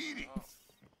Tahiti.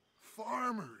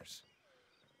 Farmers.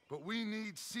 But we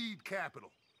need seed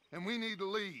capital, and we need to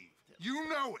leave. You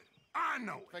know it. I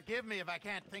know it. Forgive me if I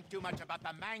can't think too much about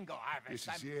the mango harvest.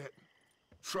 This is it.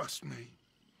 Trust me.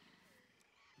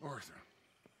 Arthur,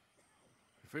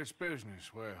 if it's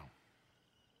business, well,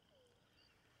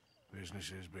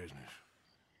 business is business.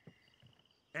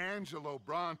 Angelo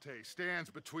Bronte stands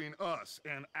between us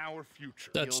and our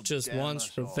future. That's just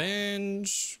wants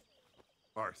revenge.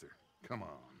 Arthur, come on.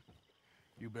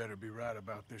 You better be right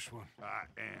about this one. I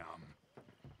am.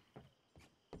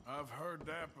 I've heard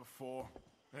that before.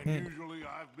 And usually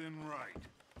I've been right.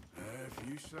 If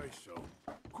you say so.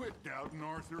 Quit doubting,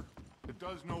 Arthur. It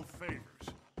does no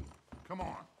favors. Come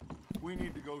on. We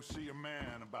need to go see a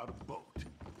man about a boat.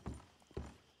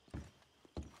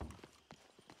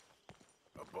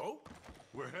 A boat?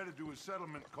 We're headed to a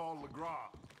settlement called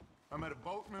LeGras. I met a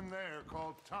boatman there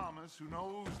called Thomas who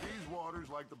knows these waters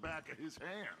like the back of his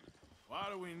hand. Why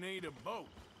do we need a boat?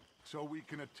 So we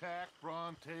can attack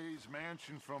Bronte's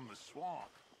mansion from the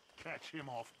swamp. Catch him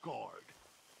off guard.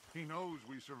 He knows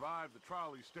we survived the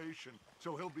trolley station,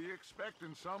 so he'll be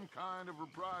expecting some kind of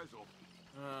reprisal.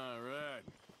 All right.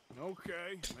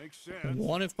 Okay, makes sense.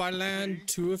 1 if by land,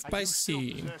 2 if by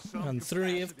sea, and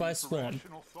 3 if by swamp.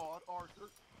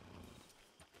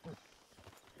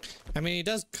 I mean, he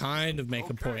does kind of make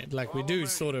a point. Like, we do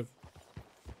sort of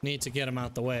need to get him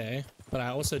out the way, but I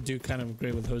also do kind of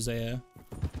agree with Hosea.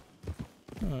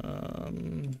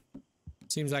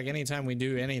 Seems like anytime we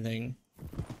do anything,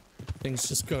 things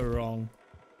just go wrong.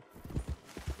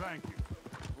 Thank you.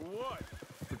 For what?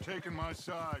 For taking my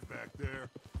side back there.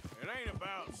 It ain't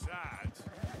about sides.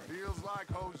 Feels like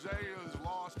Hosea's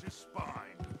lost his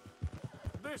spine.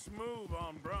 This move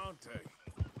on Bronte,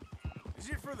 is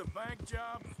it for the bank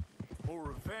job or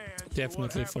revenge?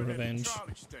 Definitely for revenge.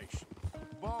 Trolley station?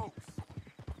 Both.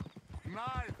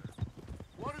 Neither.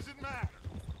 What does it matter?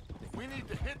 We need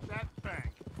to hit that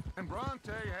bank. And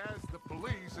Bronte has the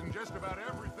police and just about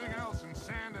everything else in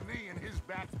Saint Denis in his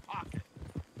back pocket.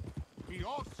 He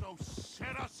also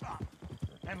set us up.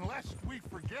 And lest we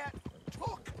forget,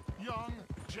 took young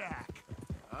Jack.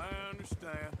 I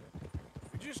understand.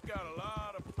 We just got a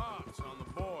lot of pots on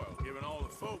the boil, given all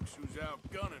the folks who's out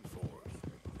gunning for us.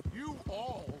 You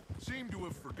all seem to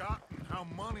have forgotten how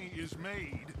money is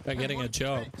made by getting a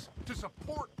job to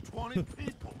support 20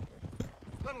 people.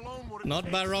 Let alone what it not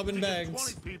by robbing to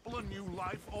bags. 20 people a new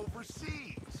life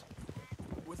overseas.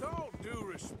 With all due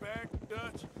respect,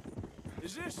 Dutch,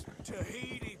 is this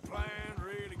Tahiti plan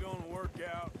really gonna work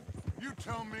out? You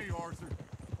tell me, Arthur.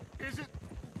 Is it?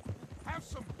 Have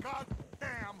some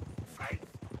goddamn faith.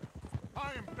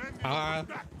 I am bending over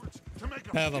backwards to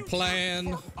make a have a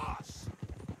plan. For us.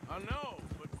 I know,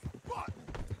 but what?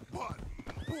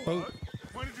 Oh.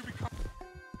 When did you become?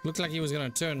 Looked like he was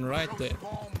gonna turn right there.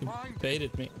 He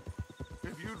baited me.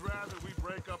 If you'd rather we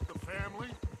break up the family,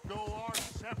 go our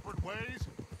separate ways,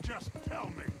 just tell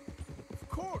me. Of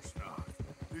course not.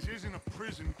 This isn't a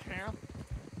prison camp.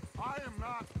 I am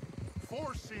not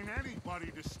forcing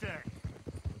anybody to stay.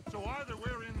 So either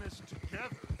we're in this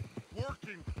together,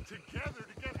 working together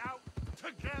to get out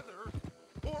together,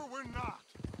 or we're not.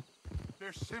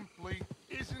 There simply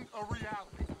isn't a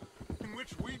reality in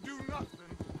which we do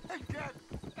nothing and get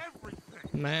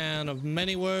everything. Man of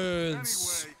many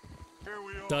words. Anyway, here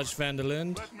we are. Dutch van der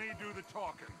Linde. Let me do the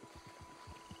talking.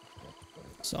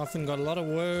 It's often got a lot of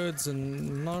words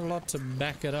and not a lot to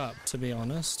back it up, to be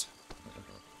honest.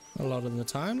 A lot of the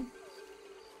time.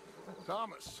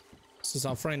 Thomas. This is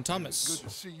our friend Thomas. Good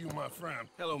to see you, my friend.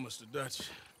 Hello, Mr. Dutch.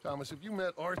 Thomas, have you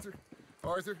met Arthur?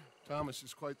 Arthur? Thomas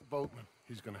is quite the boatman.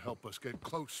 He's going to help us get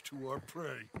close to our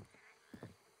prey.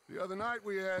 The other night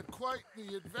we had quite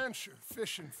the adventure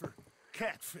fishing for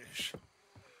catfish.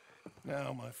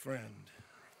 Now, my friend,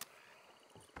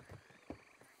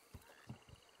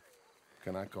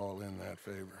 can I call in that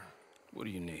favor? What do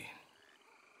you need?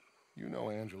 You know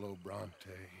Angelo Bronte.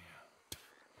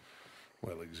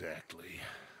 Well, exactly.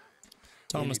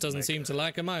 Thomas doesn't seem to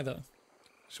like him either.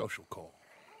 Social call.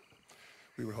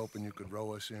 We were hoping you could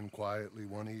row us in quietly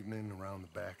one evening around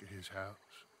the back of his house.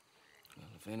 Well,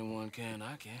 if anyone can,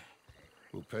 I can.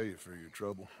 We'll pay you for your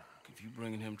trouble. If you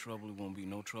bringing him trouble, it won't be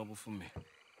no trouble for me.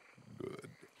 Good.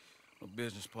 My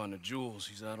business partner, Jules,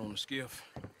 he's out on the skiff.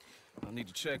 I need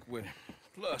to check with him.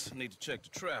 Plus, I need to check the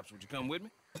traps. Would you come with me?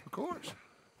 Of course.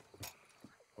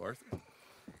 Arthur?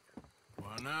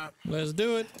 Why not? Let's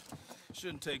do it.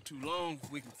 Shouldn't take too long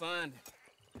if we can find it.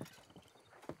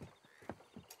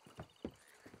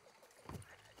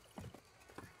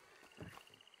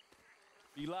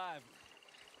 Be lively.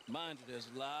 Mind you, there's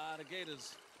a lot of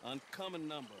gators. Uncommon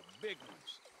number. Big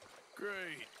ones.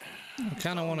 Great. I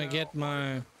kind of want to get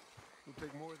my... It'll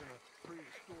take more than a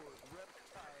prehistoric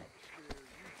reptile to scare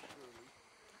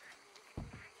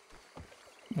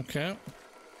you, surely. Okay.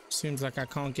 Seems like I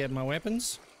can't get my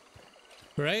weapons.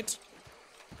 Great.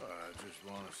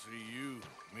 see you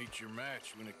meet your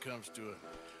match when it comes to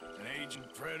an aging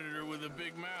predator with a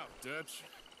big mouth, Dutch.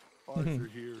 Arthur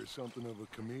here is something of a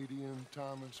comedian,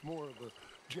 Thomas. More of a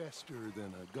jester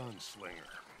than a gunslinger.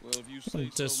 Well, if you say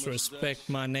Don't so, Mr. disrespect Dutch.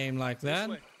 my name like This that.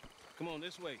 way. Come on,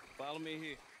 this way. Follow me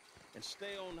here. And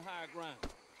stay on the high ground.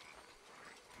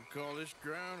 You call this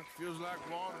ground? It feels like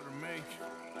water to me.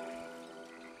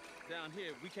 Down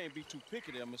here, we can't be too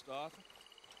picky there, Mr. Arthur.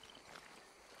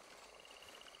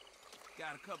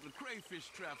 Got a couple of crayfish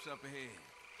traps up ahead.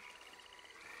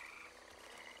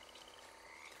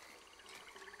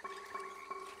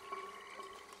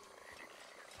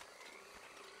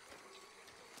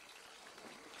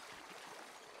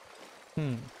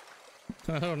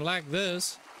 I don't like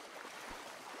this.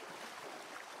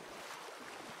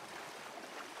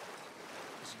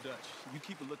 Mr. Dutch, you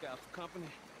keep a lookout for company.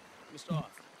 Mr. Arthur.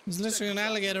 There's literally an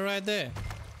alligator right there.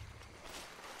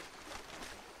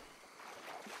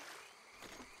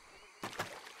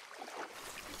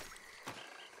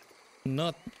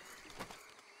 Not.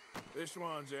 This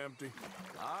one's empty.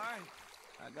 All right.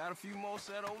 I got a few more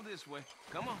set over this way.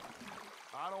 Come on.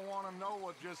 I don't want to know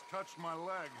what just touched my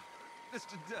leg.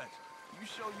 Mr. Dutch, you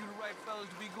sure you the right fellas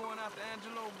to be going after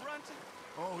Angelo Brunton?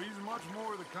 Oh, he's much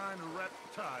more the kind of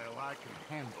reptile I can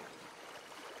handle.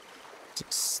 It's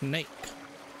a snake.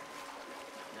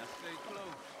 Now stay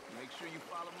close. Make sure you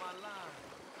follow my line.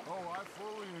 Oh, I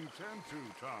fully intend to,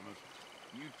 Thomas.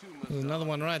 You too, Mr. There's another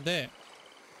one right there.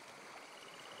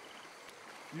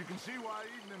 You can see why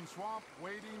eating in swamp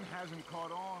waiting hasn't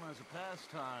caught on as a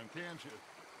pastime, can't you?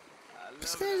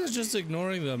 These guys are just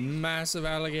ignoring the massive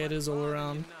alligators all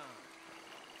around.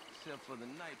 Except for the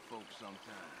night folk sometimes.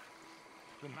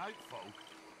 The night folk?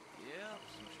 Yeah,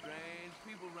 some strange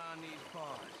people around these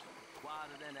parts.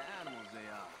 Wilder than the animals they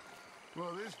are.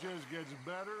 Well, this just gets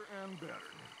better and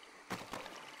better.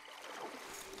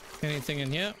 Anything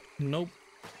in here? Nope.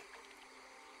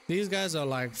 These guys are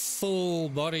like full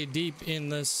body deep in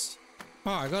this.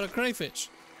 Oh, I got a crayfish.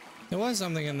 There was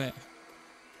something in there.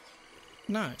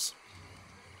 Nice.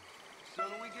 The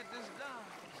sooner we get this done,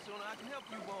 the sooner I can help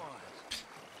you boys.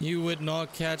 You would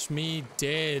not catch me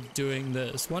dead doing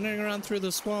this. Wandering around through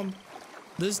the swamp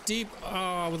this deep,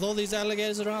 with all these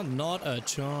alligators around, not a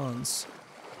chance.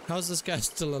 How's this guy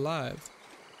still alive?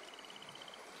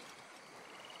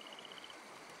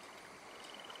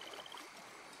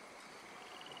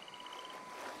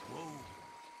 Whoa.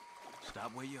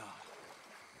 Stop where you are.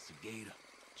 It's a gator.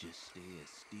 Just stay as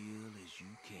still as you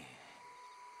can.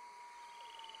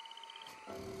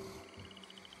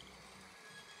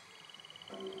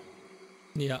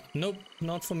 Yeah, nope,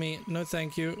 not for me. No,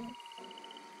 thank you.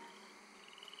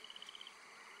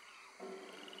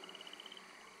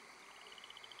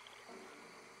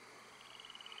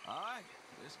 Alright,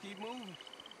 let's keep moving.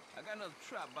 I got another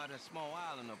trap by that small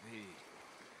island up here.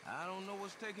 I don't know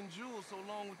what's taking Jules so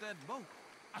long with that boat.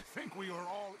 I think we are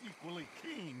all equally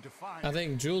keen to find I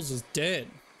think Jules is dead.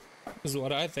 Is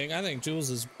what I think. I think Jules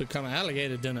has become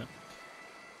alligator dinner.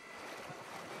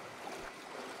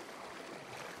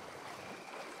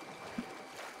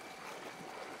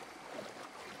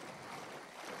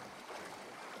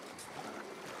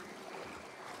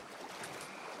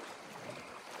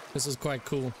 This is quite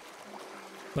cool,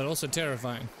 but also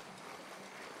terrifying.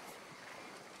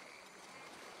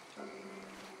 Give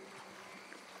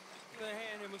me a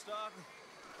hand here, Mr. Arthur.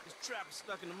 This trap is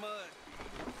stuck in the mud.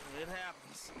 It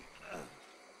happens.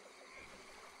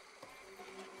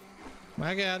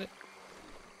 I got it.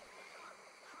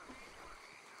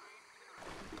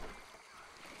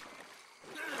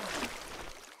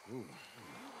 Ooh.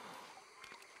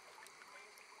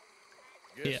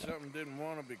 Guess Yeah. something didn't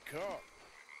want to be caught.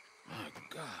 My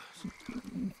gosh.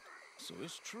 So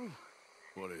it's true.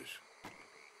 What is?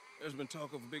 There's been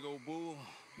talk of a big old bull,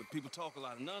 but people talk a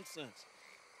lot of nonsense.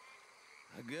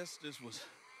 I guess this was...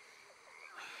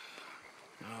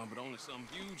 No, but only something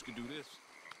huge could do this.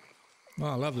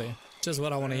 Oh, lovely. Just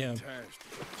what I want to hear. Fantastic.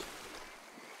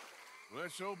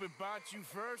 Let's hope it bites you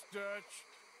first,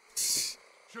 Dutch.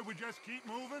 Should we just keep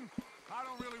moving? I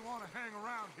don't really want to hang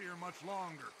around here much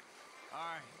longer. All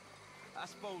right. I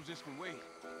suppose this can wait.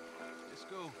 Let's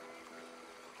go.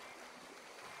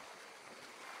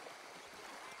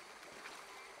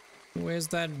 Where's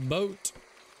that boat?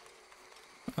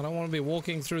 I don't want to be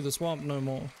walking through the swamp no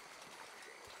more.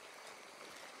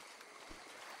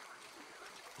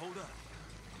 Hold up.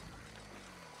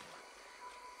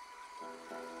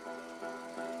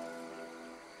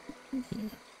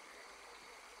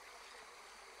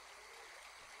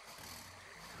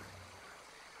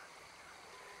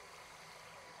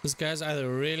 This guy's either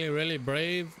really, really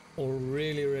brave or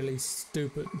really, really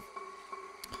stupid.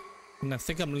 And I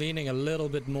think I'm leaning a little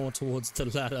bit more towards the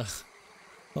latter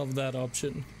of that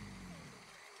option.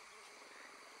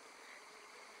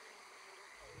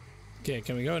 Okay,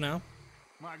 can we go now?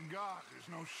 My God, there's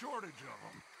no shortage of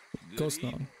them. Of course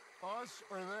not. Us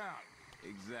or them?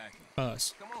 Exactly.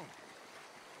 Us. Come on.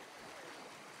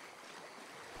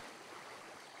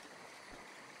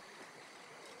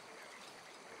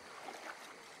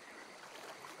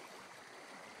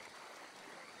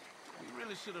 We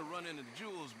really should have run into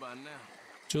Jules by now.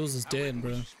 Jules is dead,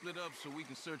 bro. Split up so we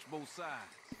can search both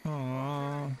sides.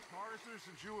 Aww. Arthur,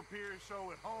 since you appear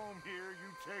so at home here,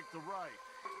 you take the right.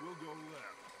 We'll go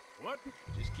left. What?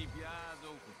 Just keep your eyes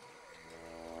open.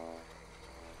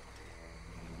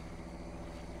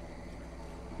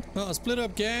 Well, split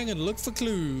up, gang, and look for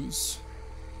clues.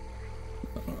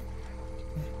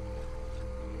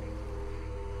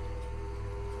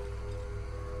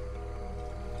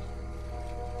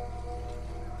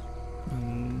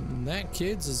 And that,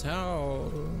 kids, is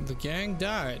how the gang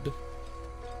died.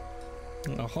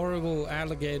 A horrible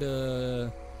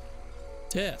alligator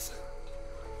death.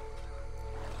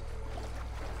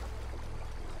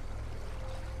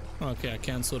 Okay, I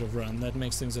can sort of run. That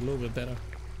makes things a little bit better.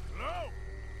 No!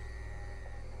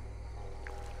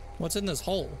 What's in this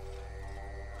hole?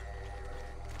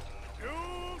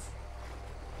 Jules!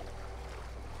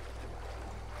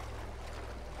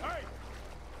 Hey!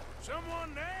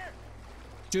 Someone there?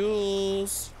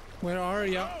 Jules, where are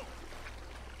ya? Oh.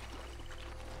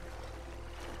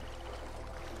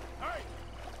 Hey!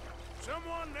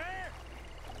 Someone there?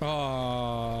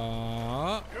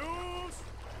 Aww. Jules!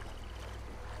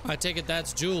 I take it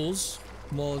that's Jules.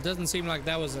 Well, it doesn't seem like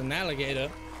that was an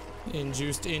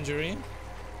alligator-induced injury.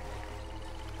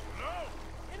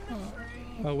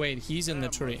 Oh wait, he's in the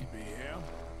tree.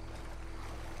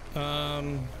 I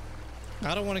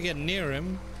don't want to get near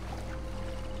him.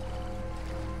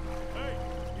 Hey,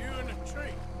 you in the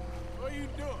tree. What are you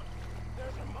doing?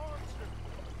 There's a monster.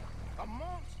 A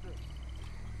monster.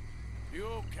 You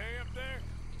okay up there?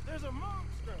 There's a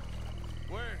monster.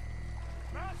 Where?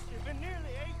 Massive. It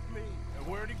nearly ate me. And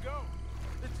where'd he go?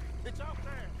 It's out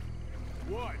there.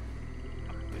 What?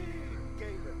 A big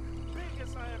gator.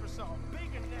 Biggest I ever saw.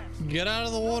 Big and nasty. Get out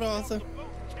of the water, Arthur.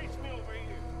 Chase me over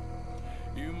here.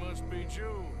 You must be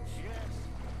Jules. Yes.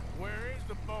 Where is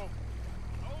the boat?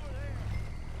 Over there.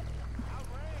 I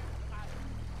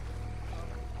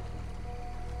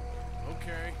ran.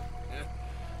 Okay.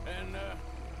 And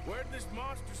where'd this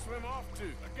monster swim off to?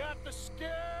 I got the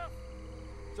skiff.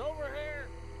 It's over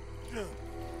here.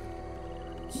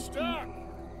 Stuck.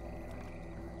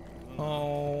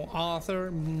 Oh,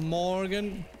 Arthur,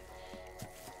 Morgan.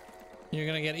 You're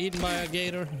gonna get eaten by a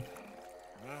gator.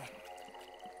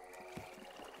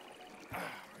 I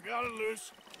got it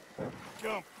loose.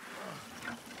 Jump.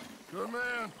 Good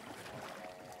man.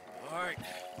 All right,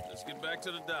 let's get back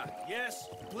to the dock. Yes,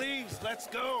 please, let's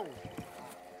go.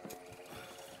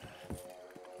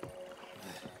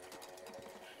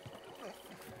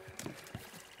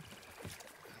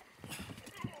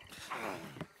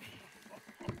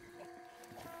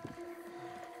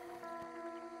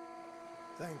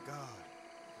 Thank God.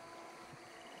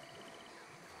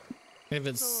 If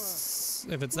it's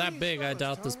that big, I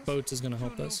doubt this boat is gonna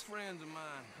help us. Friends of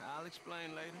mine. I'll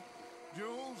explain later.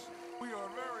 Jules, we are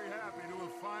very happy to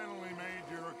have finally made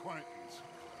your acquaintance.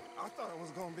 I thought I was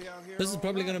gonna be out here. This is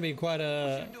probably gonna be quite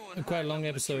a long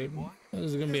episode. This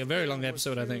is gonna be a very long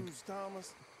episode, I think.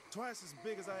 Thomas, twice as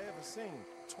big as I ever seen.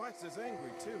 Twice as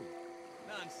angry too.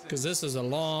 Because this is a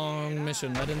long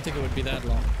mission. I didn't think it would be that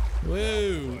long.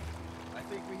 Whoa! I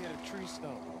think we hit a tree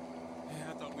stump.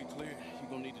 Yeah, I thought we cleared. You're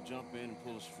gonna need to jump in and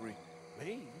pull us free.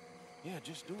 Me? Yeah,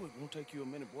 just do it. Won't take you a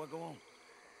minute, boy. Go on.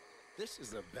 This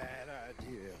is a bad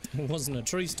idea. It wasn't a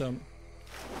tree stump.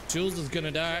 Jules is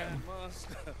gonna die.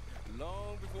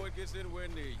 Long before it gets anywhere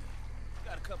near you.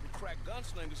 Got a couple crack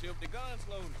gunslingers here with their guns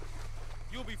loaded.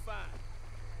 You'll be fine.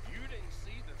 You didn't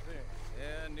see the thing.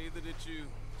 Yeah, neither did you.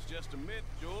 It's just a myth,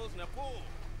 Jules. Now pull.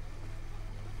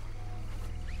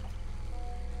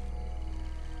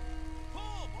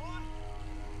 Pull, boy.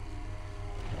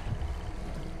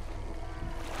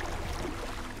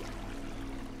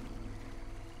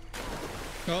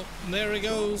 Oh, there he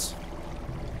goes.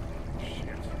 Shit. He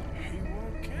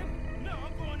won't get. No,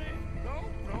 I'm going in. No,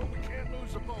 we can't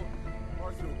lose the boat.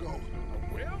 Arthur will go.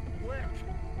 Real quick.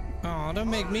 Oh, don't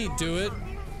make me do it.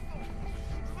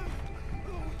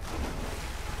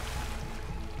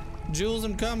 Jules,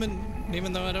 I'm coming.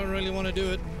 Even though I don't really want to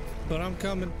do it, but I'm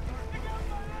coming.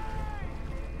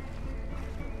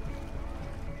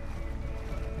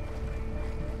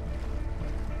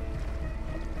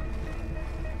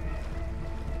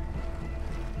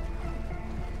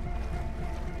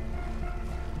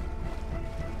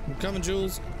 coming,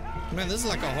 Jules. Man, this is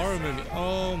like a horror movie.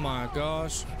 Oh my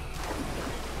gosh.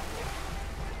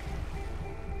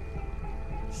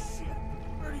 Shit.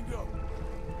 Where'd he go?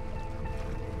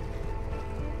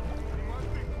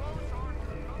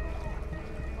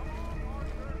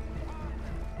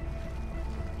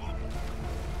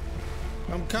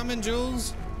 I'm coming,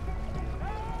 Jules.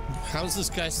 How's this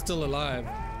guy still alive?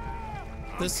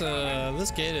 This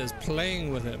gator is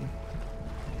playing with him.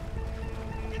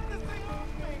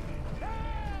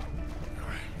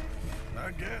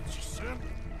 I got you, son.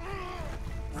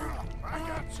 I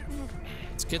got you.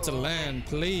 Let's get to land,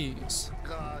 please.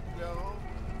 God, no.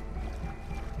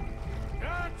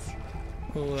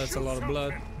 Oh, that's a lot of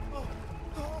blood.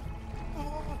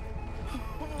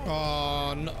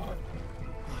 Oh no.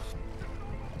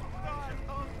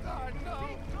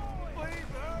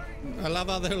 I love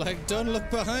how they're like, don't look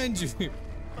behind you. Fire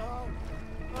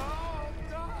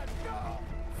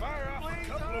off a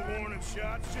couple of warning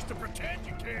shots just to pretend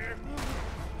you care.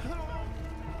 I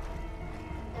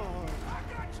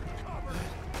got you covered.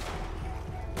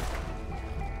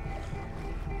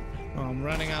 Oh, I'm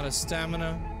running out of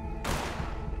stamina.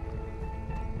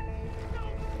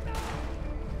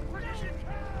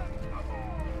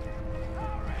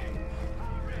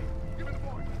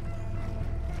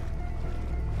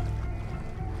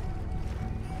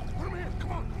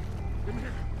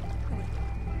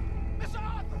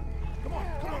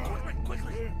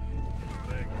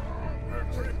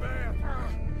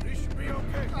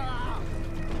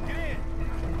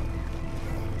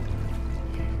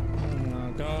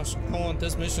 I want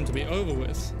this mission to be over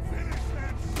with.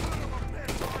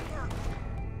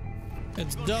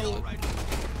 It's double.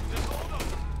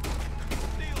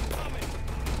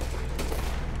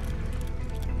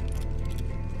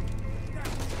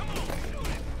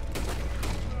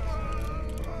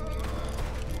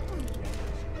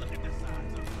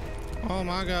 Oh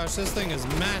my gosh, this thing is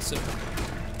massive.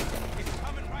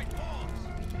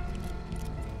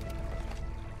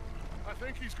 I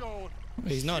think he's going.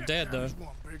 He's not dead though.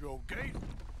 One big old gate.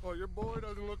 Oh, your boy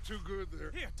doesn't look too good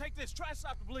there. Here, take this. Try to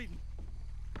stop the bleeding.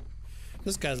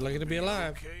 This guy's lucky to be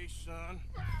alive. Okay, son.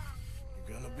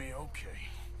 You're gonna be okay.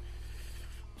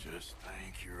 Just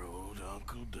thank your old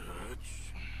Uncle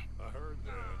Dutch. I heard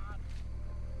that.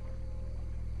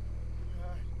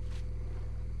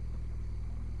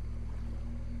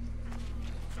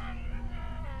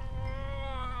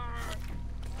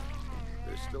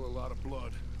 There's still a lot of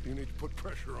blood. You need to put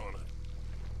pressure on it.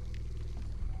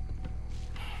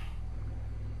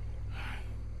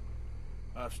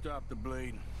 I've stopped the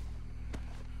bleeding.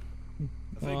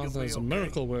 Oh, there's a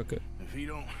miracle worker. If he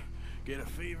don't get a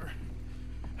fever,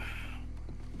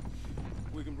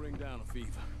 we can bring down a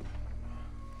fever.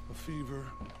 A fever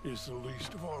is the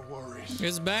least of our worries.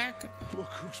 It's back. Look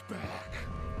who's back.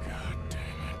 God damn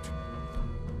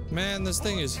it. Man, this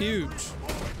thing is huge.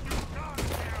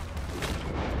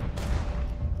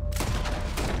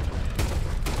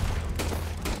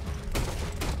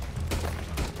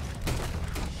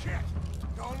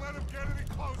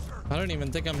 I don't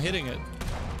even think I'm hitting it.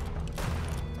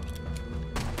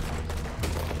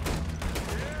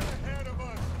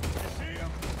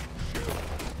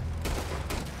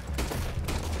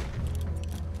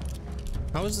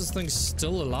 How is this thing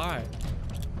still alive?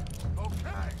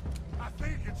 Okay, I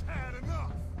think it's had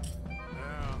enough.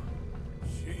 Now,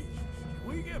 jeez,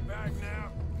 can we get back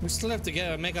now? We still have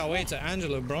to make our way to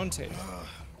Angelo Bronte.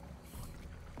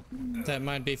 That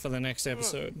might be for the next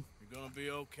episode. You're gonna be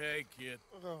okay, kid.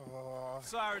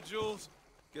 Sorry, Jules.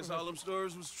 Guess all them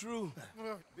stories was true.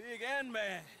 Big and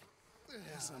mad.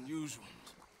 That's unusual.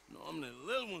 Normally the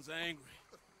little ones are angry.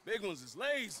 Big ones is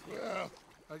lazy. Well,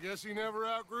 I guess he never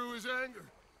outgrew his anger.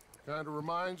 Kind of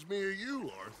reminds me of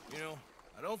you, Arthur. You know,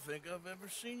 I don't think I've ever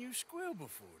seen you squeal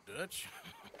before, Dutch.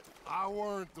 I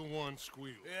weren't the one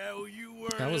squealing. Yeah, well, you were.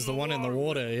 That was the one in the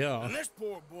water, yeah. And this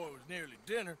poor boy was nearly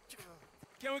dinner.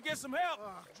 Can we get some help?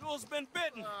 Jules been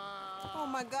bitten. Oh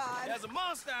my God. There's a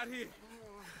monster out here.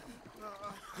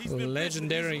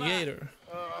 Legendary gator.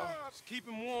 Just keep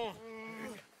him warm.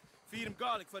 Feed him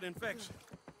garlic for the infection.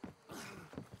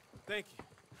 Thank you.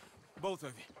 Both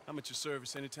of you. I'm at your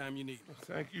service anytime you need me.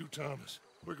 Thank you, Thomas.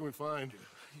 Where can we find you?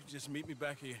 You just meet me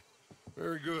back here.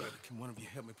 Very good. Can one of you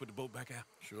help me put the boat back out?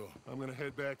 Sure. I'm gonna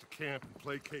head back to camp and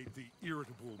placate the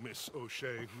irritable Miss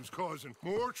O'Shea, who's causing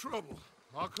more trouble.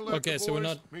 I'll collect Okay, the boys. so we're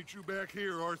not... Meet you back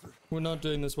here, Arthur. We're not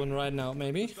doing this one right now,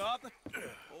 maybe? Mr. Arthur?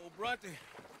 Old Bronte. He's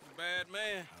a bad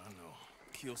man. I know.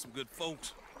 Killed some good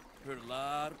folks. Hurt a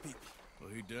lot of people.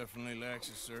 Well, he definitely lacks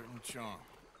a certain charm.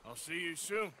 I'll see you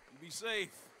soon. Be safe.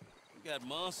 We got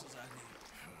monsters out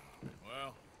here.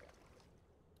 Well,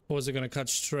 Or is it going to cut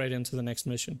straight into the next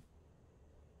mission?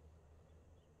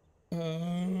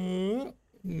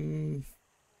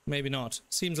 Maybe not.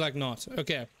 Seems like not.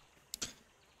 Okay.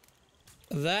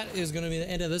 That is going to be the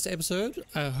end of this episode.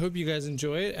 I hope you guys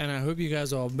enjoy it, and I hope you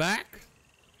guys are back.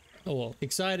 Oh, well,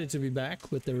 excited to be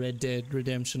back with the Red Dead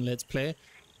Redemption Let's Play.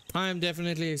 I am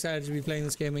definitely excited to be playing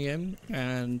this game again,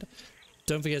 and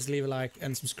don't forget to leave a like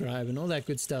and subscribe and all that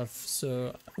good stuff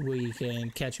so we can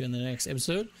catch you in the next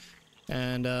episode.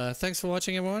 And thanks for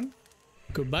watching, everyone.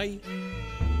 Goodbye.